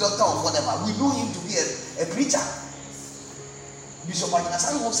philosophy, doctor of whatever. We know him to be a preacher. Bishop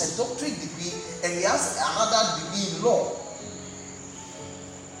Akinasari holds a doctorate degree and he has another degree in law.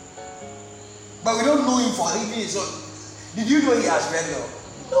 But we don't know him for anything. So, did you know he has read law?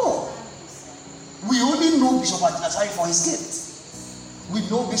 No. We only know Bishop Akinasari for his gift. We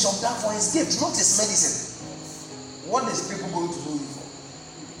know Bishop Dan for his gift, not his medicine. What is people going to know you for?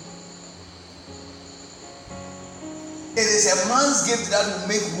 It is a man's gift that will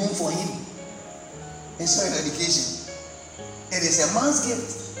make room for him. It's not in education. It is a man's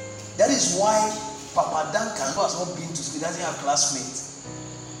gift. That is why Papa Duncan, who has not been to school, doesn't have classmates.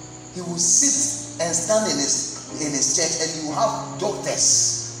 He will sit and stand in his church, and you have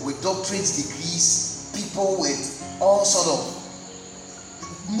doctors with doctorate degrees, people with all sort of,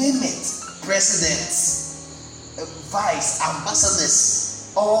 name it, presidents, vice, ambassadors,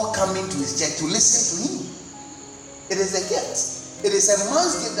 all coming to his church to listen to him. It is a gift. It is a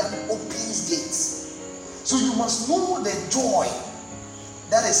man's gift that opens gates. So you must know the joy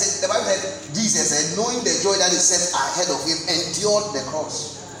that is set. The Bible said, Jesus said, knowing the joy that is set ahead of him, endured the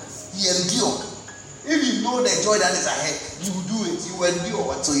cross. He endured. If you know the joy that is ahead, you will do it. You will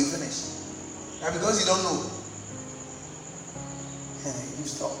endure until you finish. Now because you don't know, you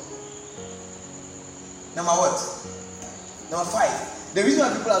stop. Number what? Number 5. The reason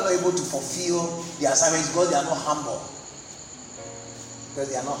why people are not able to fulfill the assignment is because they are not humble. Because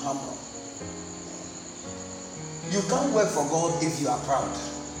they are not humble. You can't work for God if you are proud.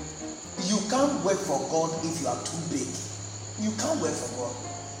 You can't work for God if you are too big. You can't work for God.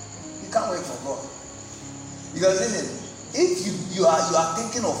 You can't work for God. Because listen, if you are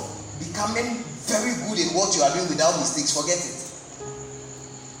thinking of becoming very good in what you are doing without mistakes, forget it.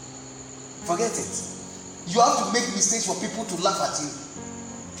 Forget it. You have to make mistakes for people to laugh at you.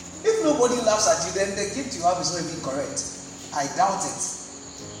 If nobody laughs at you, then the gift you have is not even correct. I doubt it.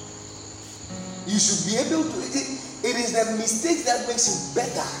 You should be able to. It is the mistake that makes you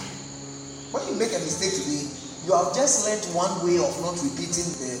better. When you make a mistake today, you have just learned one way of not repeating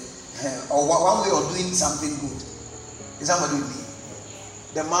or one way of doing something good. Is somebody with me?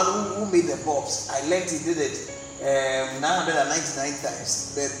 The man who made the box, I learned he did it 999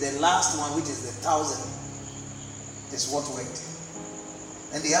 times. The last one, which is the 1,000, is what worked.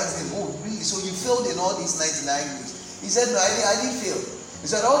 And they asked him, oh, really? So you failed in all these 99 ways? He said, no, I didn't fail. He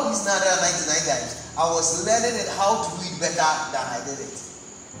said, all these 999 times, I was learning it how to do it better than I did it.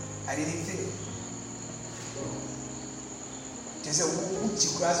 I didn't fail. They said,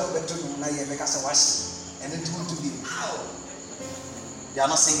 and then to be, they are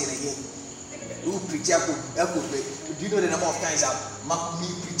not singing again. Who preach do you know the number of times me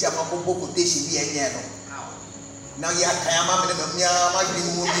preach quotation be now you are Kayama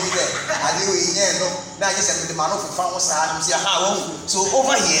now you said the man of found so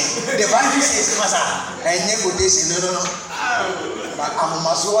over here the Bible says and quotation no but I'm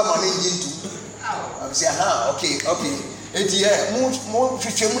money into I'm saying okay it's here more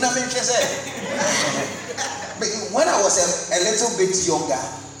when I was a little bit younger,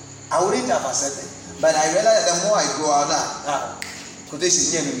 I wouldn't have accepted. But I realized that the more I grow out now,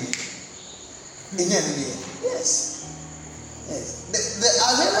 yes. I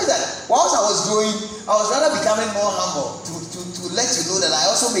realized that whilst I was growing, I was rather becoming more humble to let you know that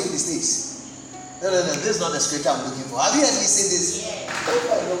I also make mistakes. No, this is not the scripture I'm looking for. Have you heard me say this?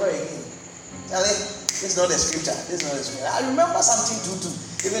 Over again. Charlie, this is not the scripture. This is not the scripture. I remember something too.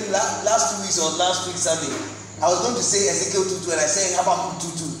 Even last 2 weeks or last week Sunday, I was going to say Ezekiel 2:2 and I said Habakkuk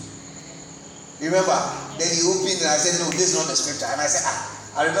 2:2. Remember? Then he opened and I said, no, this is not the scripture. And I said,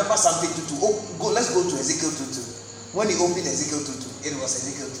 I remember something 2:2. Let's go to Ezekiel 2:2. When he opened Ezekiel 2:2, it was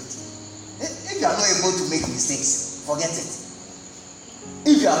Ezekiel 2:2. If you are not able to make mistakes, forget it.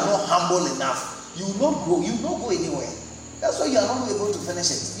 If you are not humble enough, you will not grow, you will not go anywhere. That's why you are not able to finish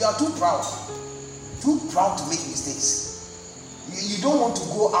it. You are too proud to make mistakes. You don't want to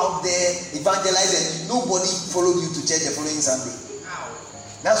go out there, evangelize, and nobody followed you to church the following Sunday.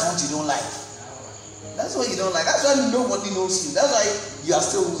 That's what you don't like. That's what you don't like. That's why nobody knows you. That's why you are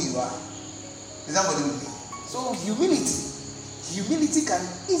still who you are. Is somebody with me? So humility can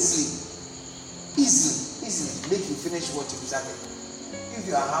easily make you finish what you started. If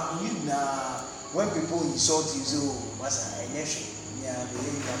you are happy, when people insult you, they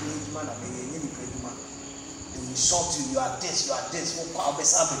insult you, you are this,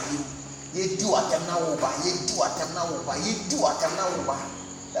 you do attempt now.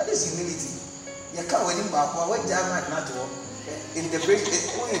 That is humility. You can't win him back. What damn right not to interpret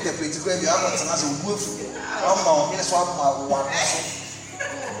you have not as a wolf.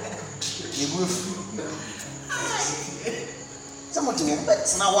 Somebody will bet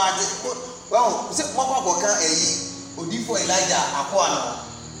now. Well, is it Papa Boka Odifo Elijah Aquano?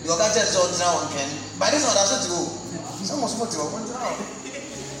 You got just on now, but this one doesn't go. Someone's put you on now.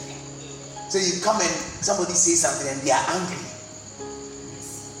 So you come and somebody says something and they are angry.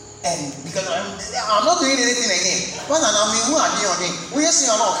 And because I'm not doing anything again. But I mean, who are you on me? We are seeing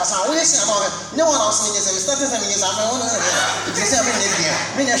a lot of Cassan, we are seeing a lot of no one else in this. We started saying, yes, I'm going to say, I'm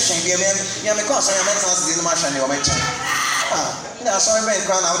in a shame. You may cause your medicines in the machine or mention. Now, sorry, very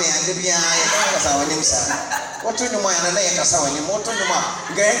crown out there and the behind our name, sir. What to you, my and a Cassan, you more to you, ma.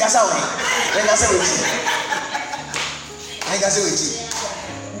 Going Cassan, then I say with you. I got it with you.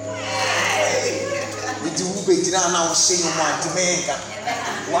 It will be now saying you want to make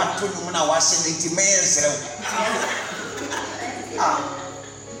what to you now was in the man's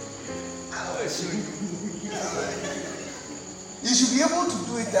you should be able to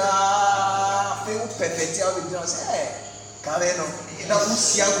do it feel perfect with us. Careno, now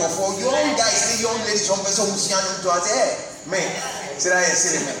who's young for young guys, the young ladies, one person who's young to us, man. Said I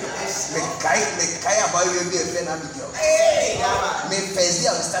say, make Kaya about you be a friend and girl. May first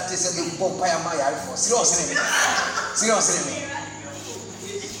year we started saying, Popeye my eye for seriously.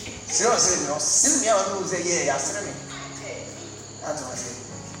 No, Sylvia will say, yeah, that's me. That's what I say.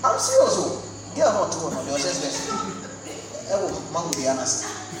 I'm serious. You are not too on your business. Oh, Mango be honest.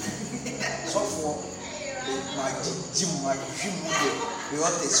 So for my Jim, we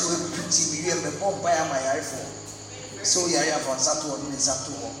want to see a pretty, we have a Popeye my eye for. So you are for Saturn and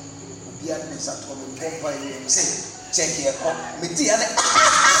Saturn. Be at Saturn and Popeye, say, check your cup.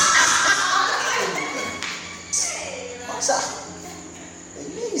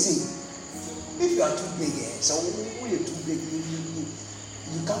 Amazing. If you are too big, so when you're too big,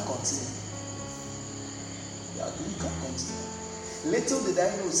 you can't continue. You can't continue. Little did I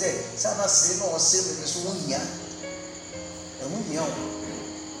know, say, Sana say no or say with this 1 year. And 1 year. 1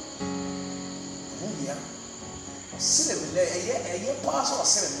 year. Cinema, a year pass or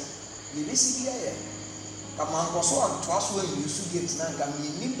cinema. You listen here. Come on, go so and trust when you should get now. Come in,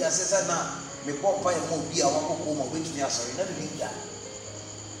 need the assessor now. Me pop by a movie, I want to come away to the answer. Never need that.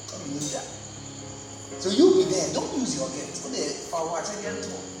 So you be there, don't use your gift. Go there for what I get to.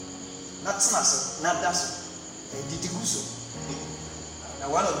 Not snasso, not that's did you so? Now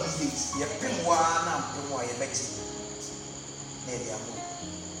one of these days, you pay one and pay more, you bet it. Maybe I'm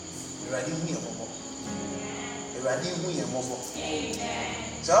ready me a more. Ready me a more.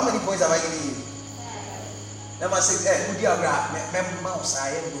 So how many points have I given you? Now I say, hey, would you have remember mouse? I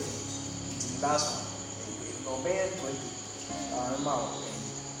am with you. Last one. November 20.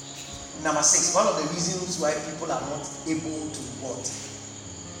 Number 6. One of the reasons why people are not able to what?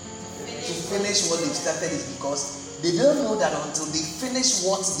 To finish what they've started is because they don't know that until they finish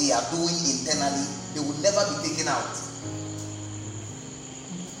what they are doing internally, they will never be taken out.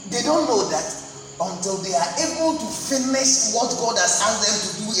 They don't know that until they are able to finish what God has asked them to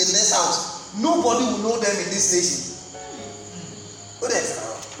do in this house, nobody will know them in this nation.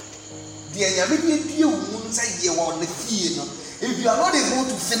 The Yamidi you won't say you want the fear. If you are not able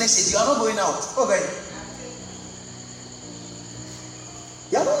to finish it, you are not going out. Okay.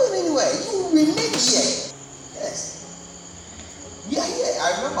 You are not going anywhere. You remain here. Yes. We are here.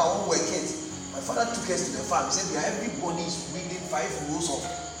 I remember when we were kids, my father took us to the farm. He said, everybody is reading 5 rows of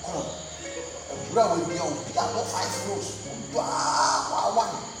corn. We are not 5 rows.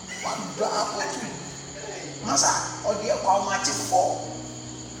 One drop or 2. Masa, or the how much 4.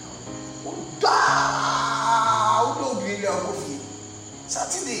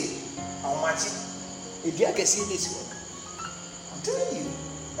 Saturday, how much? If you can see this work, I'm telling you,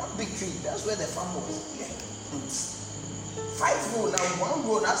 that big tree, that's where the farm was. Yeah. 5 row now, 1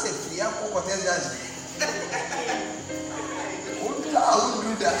 row, that's a 3 hour dance. I would do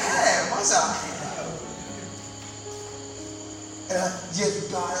that. Hey, Masa.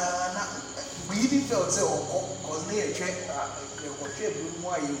 We even felt so, because they are check,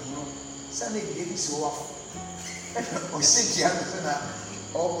 why you know, Sunday baby so often. Or sit here,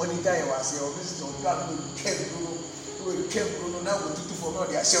 or when he died, was your visit on God will check Bruno, now will do for not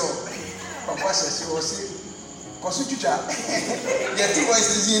their show. Papa says she was saying, Constitution, the 2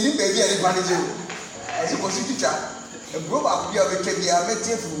 voices in baby and manager. As a constitution, a broke up here, we can be a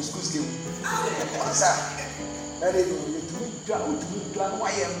meeting from school skill. That is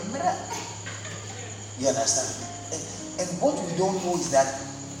why you understand? And what we don't know is that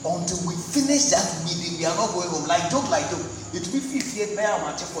until we finish that meeting, we are not going home. Like joke. It will be 50 bear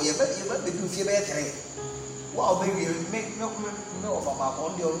match for you. You better do 50 bear 3. Wow, baby, make no of about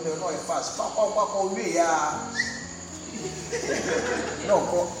on the no fast. Papa, we are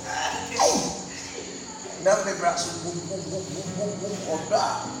no. Hey, now the brass boom or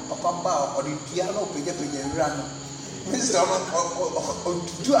that. Papa, or the piano, run. Mr.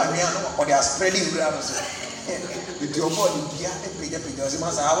 Do a or they are spreading around. With your body, I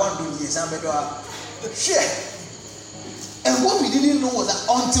want to do this. Share. And what we didn't know was that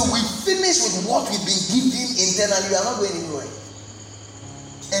until we finish with what we've been given internally, we are not going anywhere.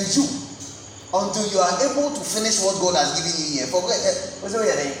 And you, until you are able to finish what God has given you here, forget what's over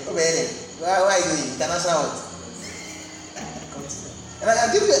there? Why are you doing? Can I say what? And I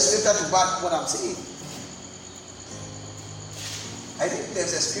can give you a scripture to back what I'm saying. I think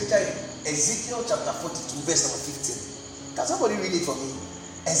there's a scripture in Ezekiel chapter 42, verse number 15. Can somebody read it for me?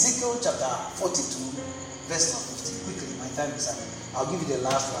 Ezekiel chapter 42, verse number 15. Quickly, my time is up. I'll give you the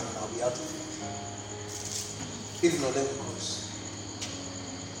last one and I'll be out of here. If not, let me close.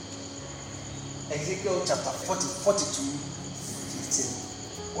 Ezekiel chapter 42, 15.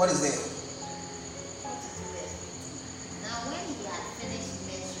 What is there?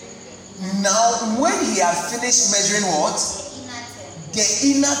 Now, when he had finished measuring what? The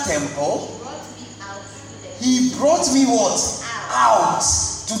inner temple. He brought me what? Out.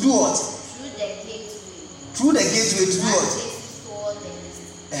 To do what? Through the gateway to do what?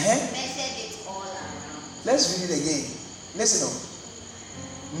 Measured it all around. Let's read it again. Listen up.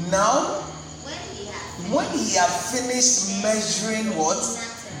 Now, when he had finished measuring what?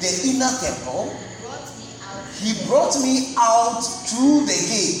 The inner temple, he brought me out through the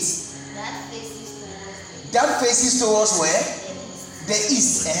gate. That faces towards where? The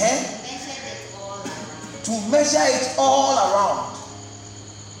east. To measure it all around.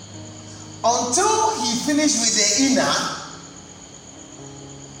 Until he finished with the inner,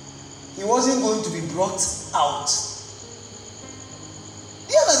 he wasn't going to be brought out.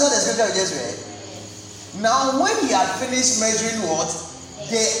 Do you understand the scripture we just read? Now, when he had finished measuring what?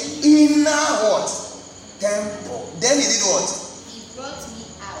 The inner what? Temple. Then he did what?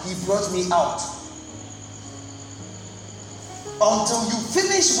 He brought me out. Until you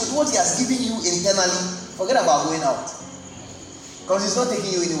finish with what he has given you internally, forget about going out. Because he's not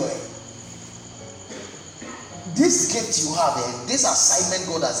taking you anywhere. This gift you have, this assignment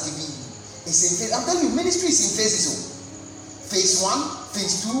God has given you, is in phase. I'm telling you, ministry is in phases. Phase 1,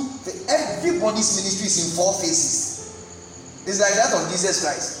 phase 2, everybody's ministry is in 4 phases. It's like that of Jesus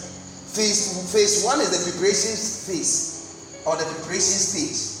Christ. Phase 1 is the preparation phase, or the preparation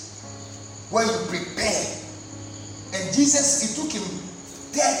stage, where you prepare. And Jesus, it took him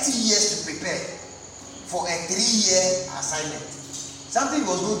 30 years to prepare for a 3-year assignment. Something he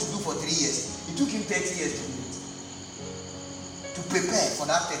was going to do for 3 years. It took him 30 years to do it. To prepare for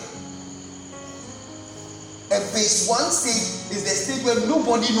that thing. And phase 1 stage is the stage where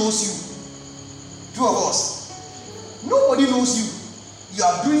nobody knows you. 2 of us. Nobody knows you. You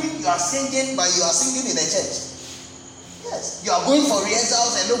are singing, but you are singing in a church. Yes. You are going for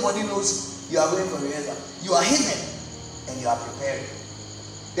rehearsals and nobody knows you. You are going for rehearsal. You are hidden and you are preparing.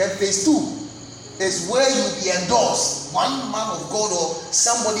 Then phase 2 is where you'll be endorsed. One man of God or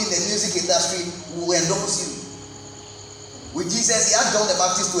somebody in the music industry will endorse you. With Jesus, he had John the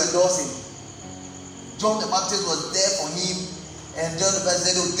Baptist to endorse him. John the Baptist was there for him, and John the Baptist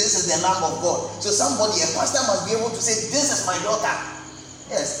said, "Oh, this is the Lamb of God." So somebody, a pastor, must be able to say, "This is my daughter."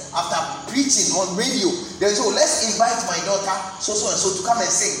 Yes, after preaching on radio, they say, "Oh, let's invite my daughter so and so to come and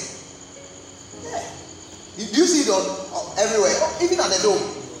sing." Yeah, do you see it on everywhere? Even at the dome,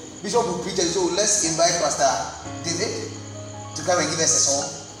 Bishop will preach and say, "Oh, let's invite Pastor David to come and give us a song."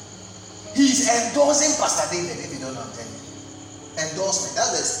 He is endorsing Pastor David. If you don't know, endorsement.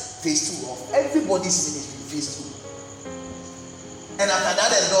 That's the phase 2 of everybody's ministry. Phase 2. And after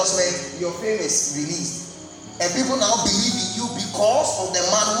that endorsement, your fame is released, and people now believe in you because of the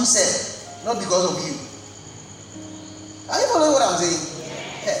man who said, not because of you. Are you following what I'm saying?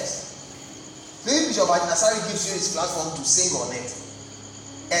 Yes. Maybe Bishop Nasari gives you his platform to sing on it,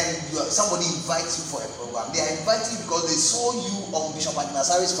 and somebody invites you for a program. They are inviting you because they saw you on Bishop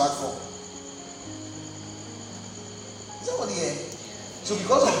Nasari's platform. Is somebody here? So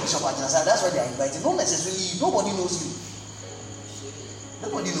because of Bishop Nasari, that's why they are inviting. Not necessarily you. Nobody knows you.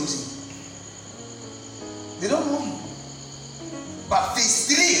 Nobody knows you. They don't know you. But phase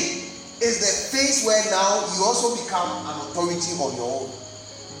 3 is the phase where now you also become an authority on your own.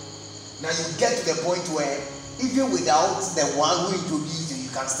 Now you get to the point where even without the one who introduced you, you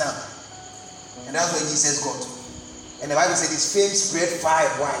can stand. And that's where Jesus got to. And the Bible said his fame spread far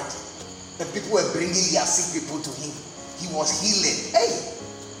and wide. And people were bringing their sick people to him. He was healing. Hey,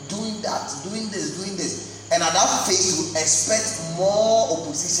 doing that, doing this. And at that phase, you expect more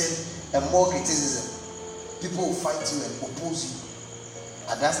opposition and more criticism. People will fight you and oppose you.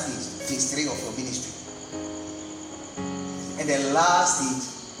 At that stage, phase 3 of your ministry. And the last stage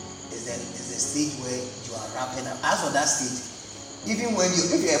is the stage where you are wrapping up. As for that stage, even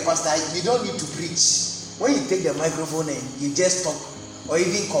if you're a pastor, you don't need to preach. When you take the microphone and you just talk or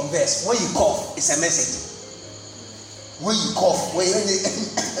even converse, when you cough, it's a message. When you cough,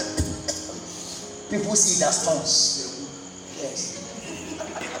 people see it as tongues. Yes.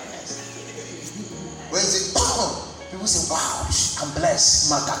 When you say, people say, "Wow, I'm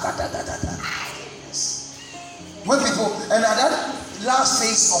blessed." Yes. When people, and at that last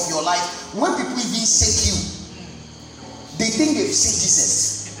phase of your life, when people even shake you, they think they've seen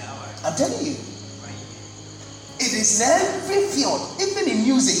Jesus. I'm telling you. It is in every field, even in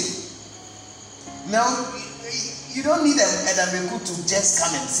music. Now, you don't need a recruit to just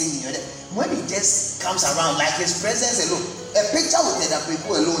come and sing. When he just comes around, like his presence alone, a picture with a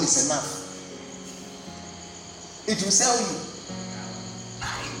recruit alone is enough. It will sell you.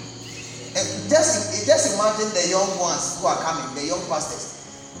 And just imagine the young ones who are coming, the young pastors.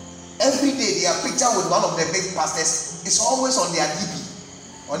 Every day their picture with one of the big pastors is always on their DP.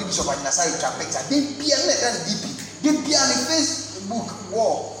 On the Bishop Nasari picture. They be on DP. They be on the Facebook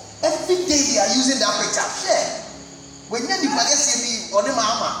wall. Every day they are using that picture. Share. When you see me on the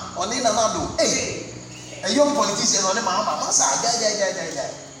mama, on the nanado, hey, a young politician on the mama, massa,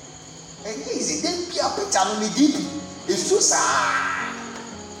 and easy, then be a picture on the DP. It's too sad.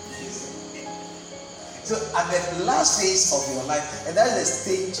 So at the last phase of your life, and that is the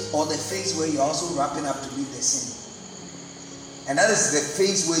stage or the phase where you're also wrapping up to leave the sin. And that is the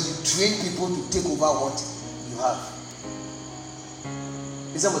phase where you train people to take over what you have.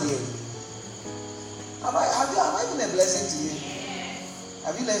 Is somebody here? Have I been a blessing to you?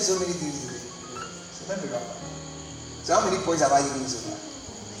 Have you learned so many things today? So let me wrap up. So how many points have I given you so far?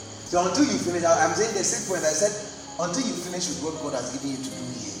 So until you finish, I'm saying the 6th point. I said until you finish with what God has given you to do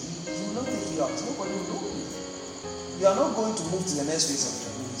here, He will not take you out. Nobody will know you. You are not going to move to the next phase of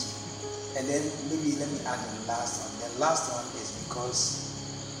your ministry. And then maybe let me add the last one. The last one is because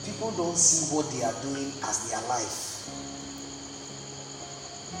people don't see what they are doing as their life.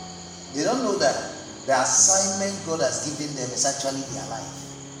 They don't know that the assignment God has given them is actually their life.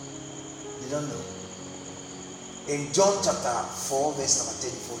 They don't know. In John chapter 4, verse number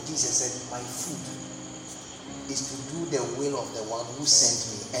 34, Jesus said, "My food is to do the will of the one who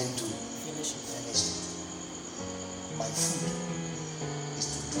sent me and to finish it. My food is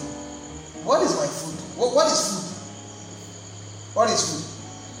to do." What is my food? What is food? What is food?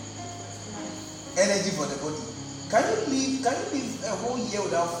 Energy for the body. Can you live a whole year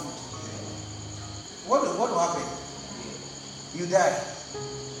without food? What will happen? You die.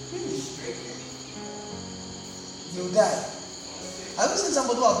 You die. Have you seen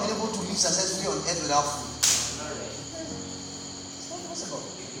somebody who has been able to live successfully on earth without food? It's not possible.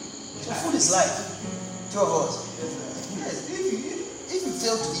 So food is life. Two of us. Yes. If you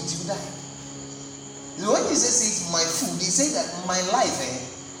fail to eat, you die. When Jesus says my food, he says that my life,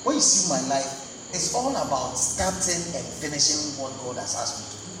 when you see my life, It's all about starting and finishing what God has asked me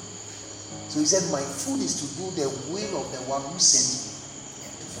to do. So he said, my food is to do the will of the one who sent me.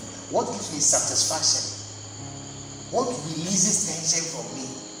 What gives me satisfaction? What releases tension from me?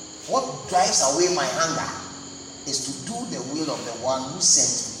 What drives away my hunger is to do the will of the one who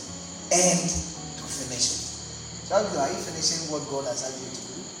sent me and to finish it. So are you finishing what God has asked you to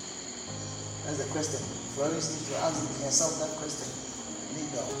do? That's the question. Florence needs to ask herself that question.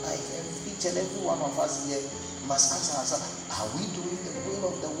 Each and every one of us here must ask ourselves, are we doing the will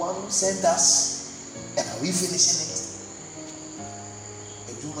of the one who sent us? And are we finishing it?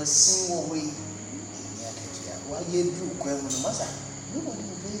 If you must sing away, why you do nobody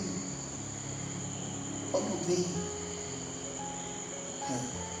will pay you. What will pay you?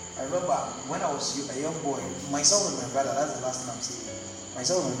 I remember when I was a young boy, myself and my brother, that's the last time I'm saying,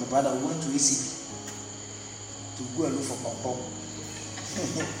 myself and my brother, we went to ECB to go and look for pom-pom.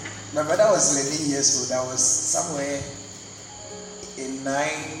 My brother was 11 years old. I was somewhere in 9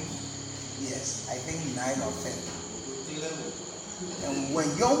 years, I think 9 or 10. And we were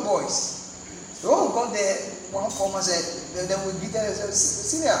young boys. So when we got there, one farmer said, then we greeted and said,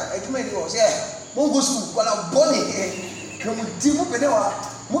 Senior, Ejumeni was here. Won't go school, but I'm born here. Go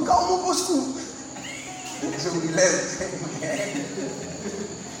school. So we left.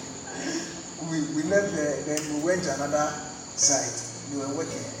 we left there, then we went to another site. They were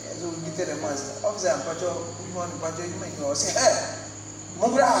working. So we greeted the master. Officer, I'm Pacho, you want to Pacho, you make me say, hey,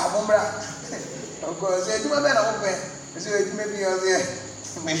 Mumbra. Of course, you want to open. So it may be on there.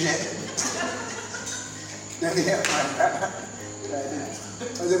 Then they have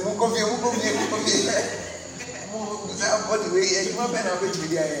I said, Mukovi.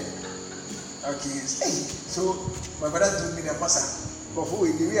 Okay, hey, so my brother told me the pastor, before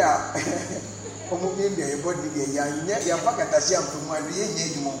we do it, moving the body, your pocket as young from my year.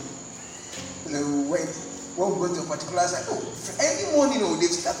 So wait, won't go to a particular side. Oh, any morning, they've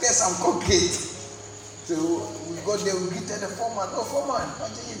started some concrete. So we got there, we greeted the foreman. Oh, foreman,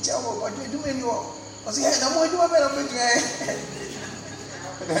 what do you tell me? What do you do anymore? I said, hey, I'm going to do a better thing.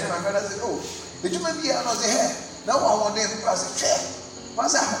 And then my brother said, oh, did you maybe here? And I said, hey, now I want them. I said, hey.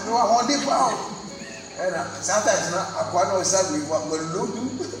 What's that? No, I want it now. And sometimes I can't know exactly what we'll do.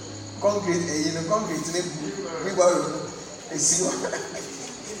 Concrete, concrete, we will see what.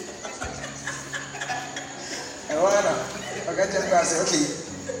 And what I got to say, okay,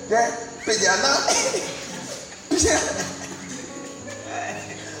 then, Pejana,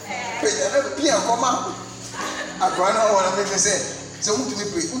 Pia, I can't want to make say. So, to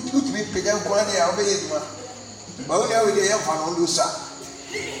be Pejan Quality, I'll be it. But only I will get up on those.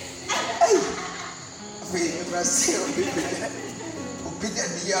 Hey, we say,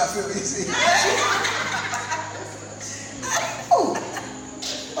 oh,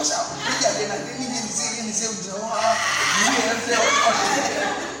 what's up? I didn't say anything.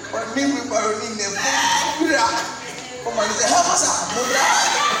 What name we borrowed in the come on, say, how much?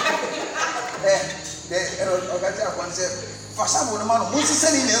 The Ogata one said, for some of the man, who's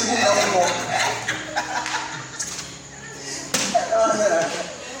selling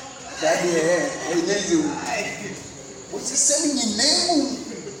Daddy, you. What's he selling in name?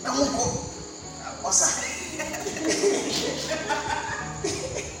 I won't go. What's that?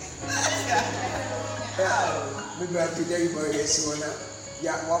 Maybe I could tell you about this one.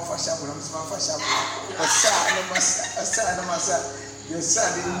 Yeah, one for shop, I'm smart for shop. A son, a massa. Your son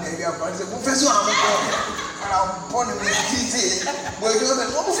didn't have your body. Professor, I'm born in the city. Well, you're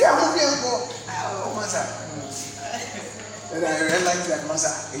the oh, Massa. And I realized that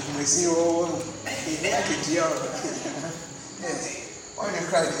Massa, if you see, oh, if you like it, yes. When you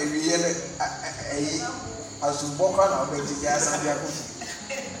cried every year, I should walk on our bed to gas and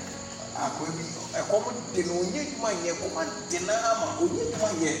I could be a common dinner, my year, command dinner,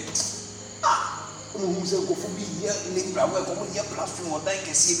 my year. Ah, who said, go for me here, Libra, where common year platform or thank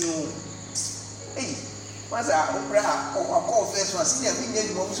you, see you. Hey, Massa, Opera, or call first one, see a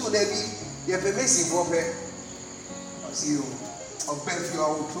million, so there be your permissive for her. See you. I'll bet you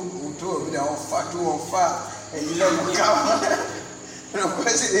are two with our fat and you don't come. And of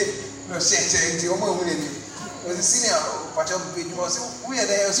course, no shit, your mom winning. Was a senior, but we are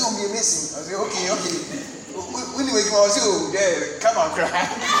there, so be missing. I say, okay. When you was you, there, come on, cry.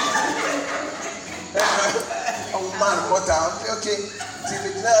 Oh, man, what out? Okay.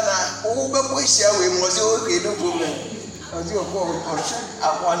 Oh, but we shall we was okay, no problem. As you go, I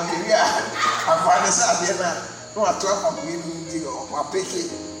want to hear. I find this out here. No, I talk about me, or pick it,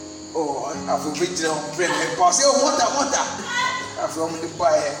 or I forbid you, friend, and pass. Oh, water. from the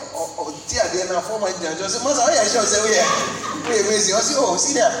boy or dear then a former judge. I said, Mother, I shall say, we're busy. I said, oh,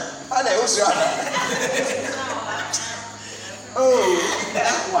 see that? And I was oh,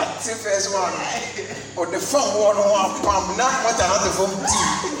 what's the first one? Or the phone one pump, not what another phone tea.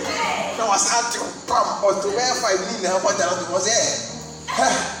 No, I was out to pump or to wear 5 minutes, what another was there.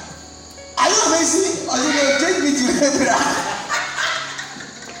 Are you amazing? Or you will take me to the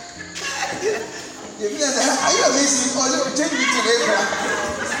are you amazing? Or you will take me to the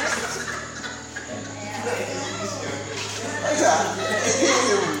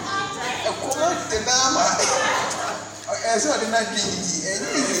I saw the night and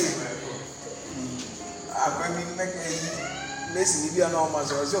I'm going to listen if you are normal.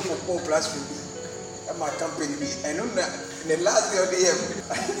 So I was for 4 plus and my company. I know that the last day of the year,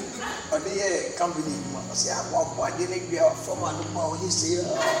 of the year company, I say, I'm what didn't be out from my mouth. You see,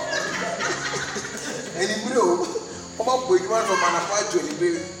 and you know, about going one from an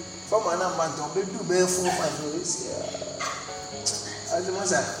apartment from an apartment, they do bear 4 5 years. As a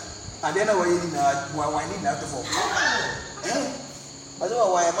master, I don't know why you need that for. I don't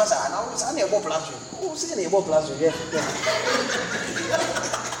know why I must. I was only about plastic. Who's any about plastic?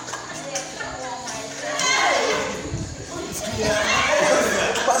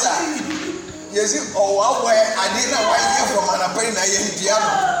 You see, oh, I didn't know why you from an apparent I am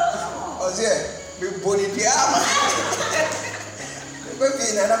piano. Oh, yeah, we put it piano. Maybe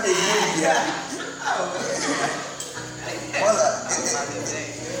another big piano.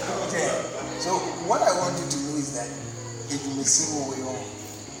 Okay, so what I want you to know is that if you may see what we are,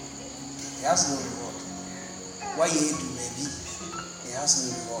 it has no reward. Why you do maybe it has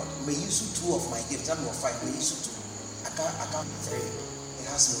no reward. May use 2 of my gifts, I'm not 5, may use 2. I can't 3. It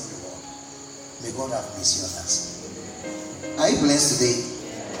has no reward. May God have mercy on us. Are you blessed today?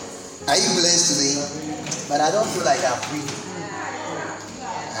 Are you blessed today? But I don't feel like I'm breathing.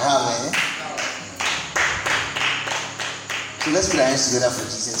 Amen. So let's put our hands together for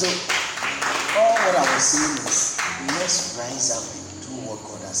Jesus. So all what I was saying is let's rise up and do what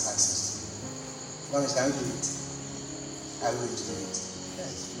God has asked us to do. Promise, can we do it? Are we going to do it?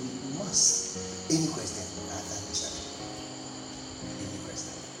 Yes, we must. Any question? Thank you, sir. Any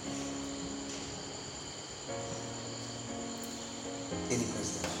question? Any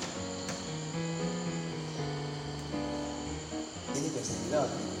question? Any question? Without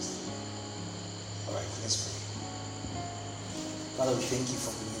any question. Alright, let's pray. Father, we thank you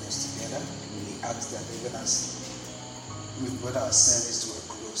for bringing us together. We ask that even as we've brought our service to a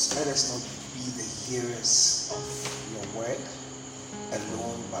close, let us not be the hearers of your word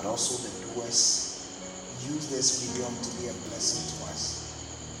alone, but also the doers. Use this medium to be a blessing to us.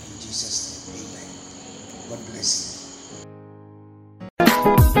 In Jesus' name, amen. God bless you.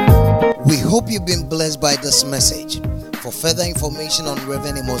 We hope you've been blessed by this message. For further information on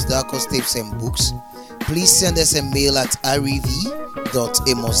Reverend Amos Darko's tapes and books, please send us a mail at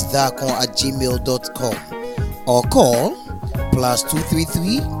rev.amosdarkon@gmail.com or call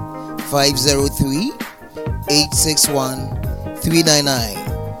 +233 503 861 399.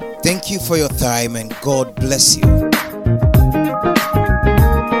 Thank you for your time and God bless you.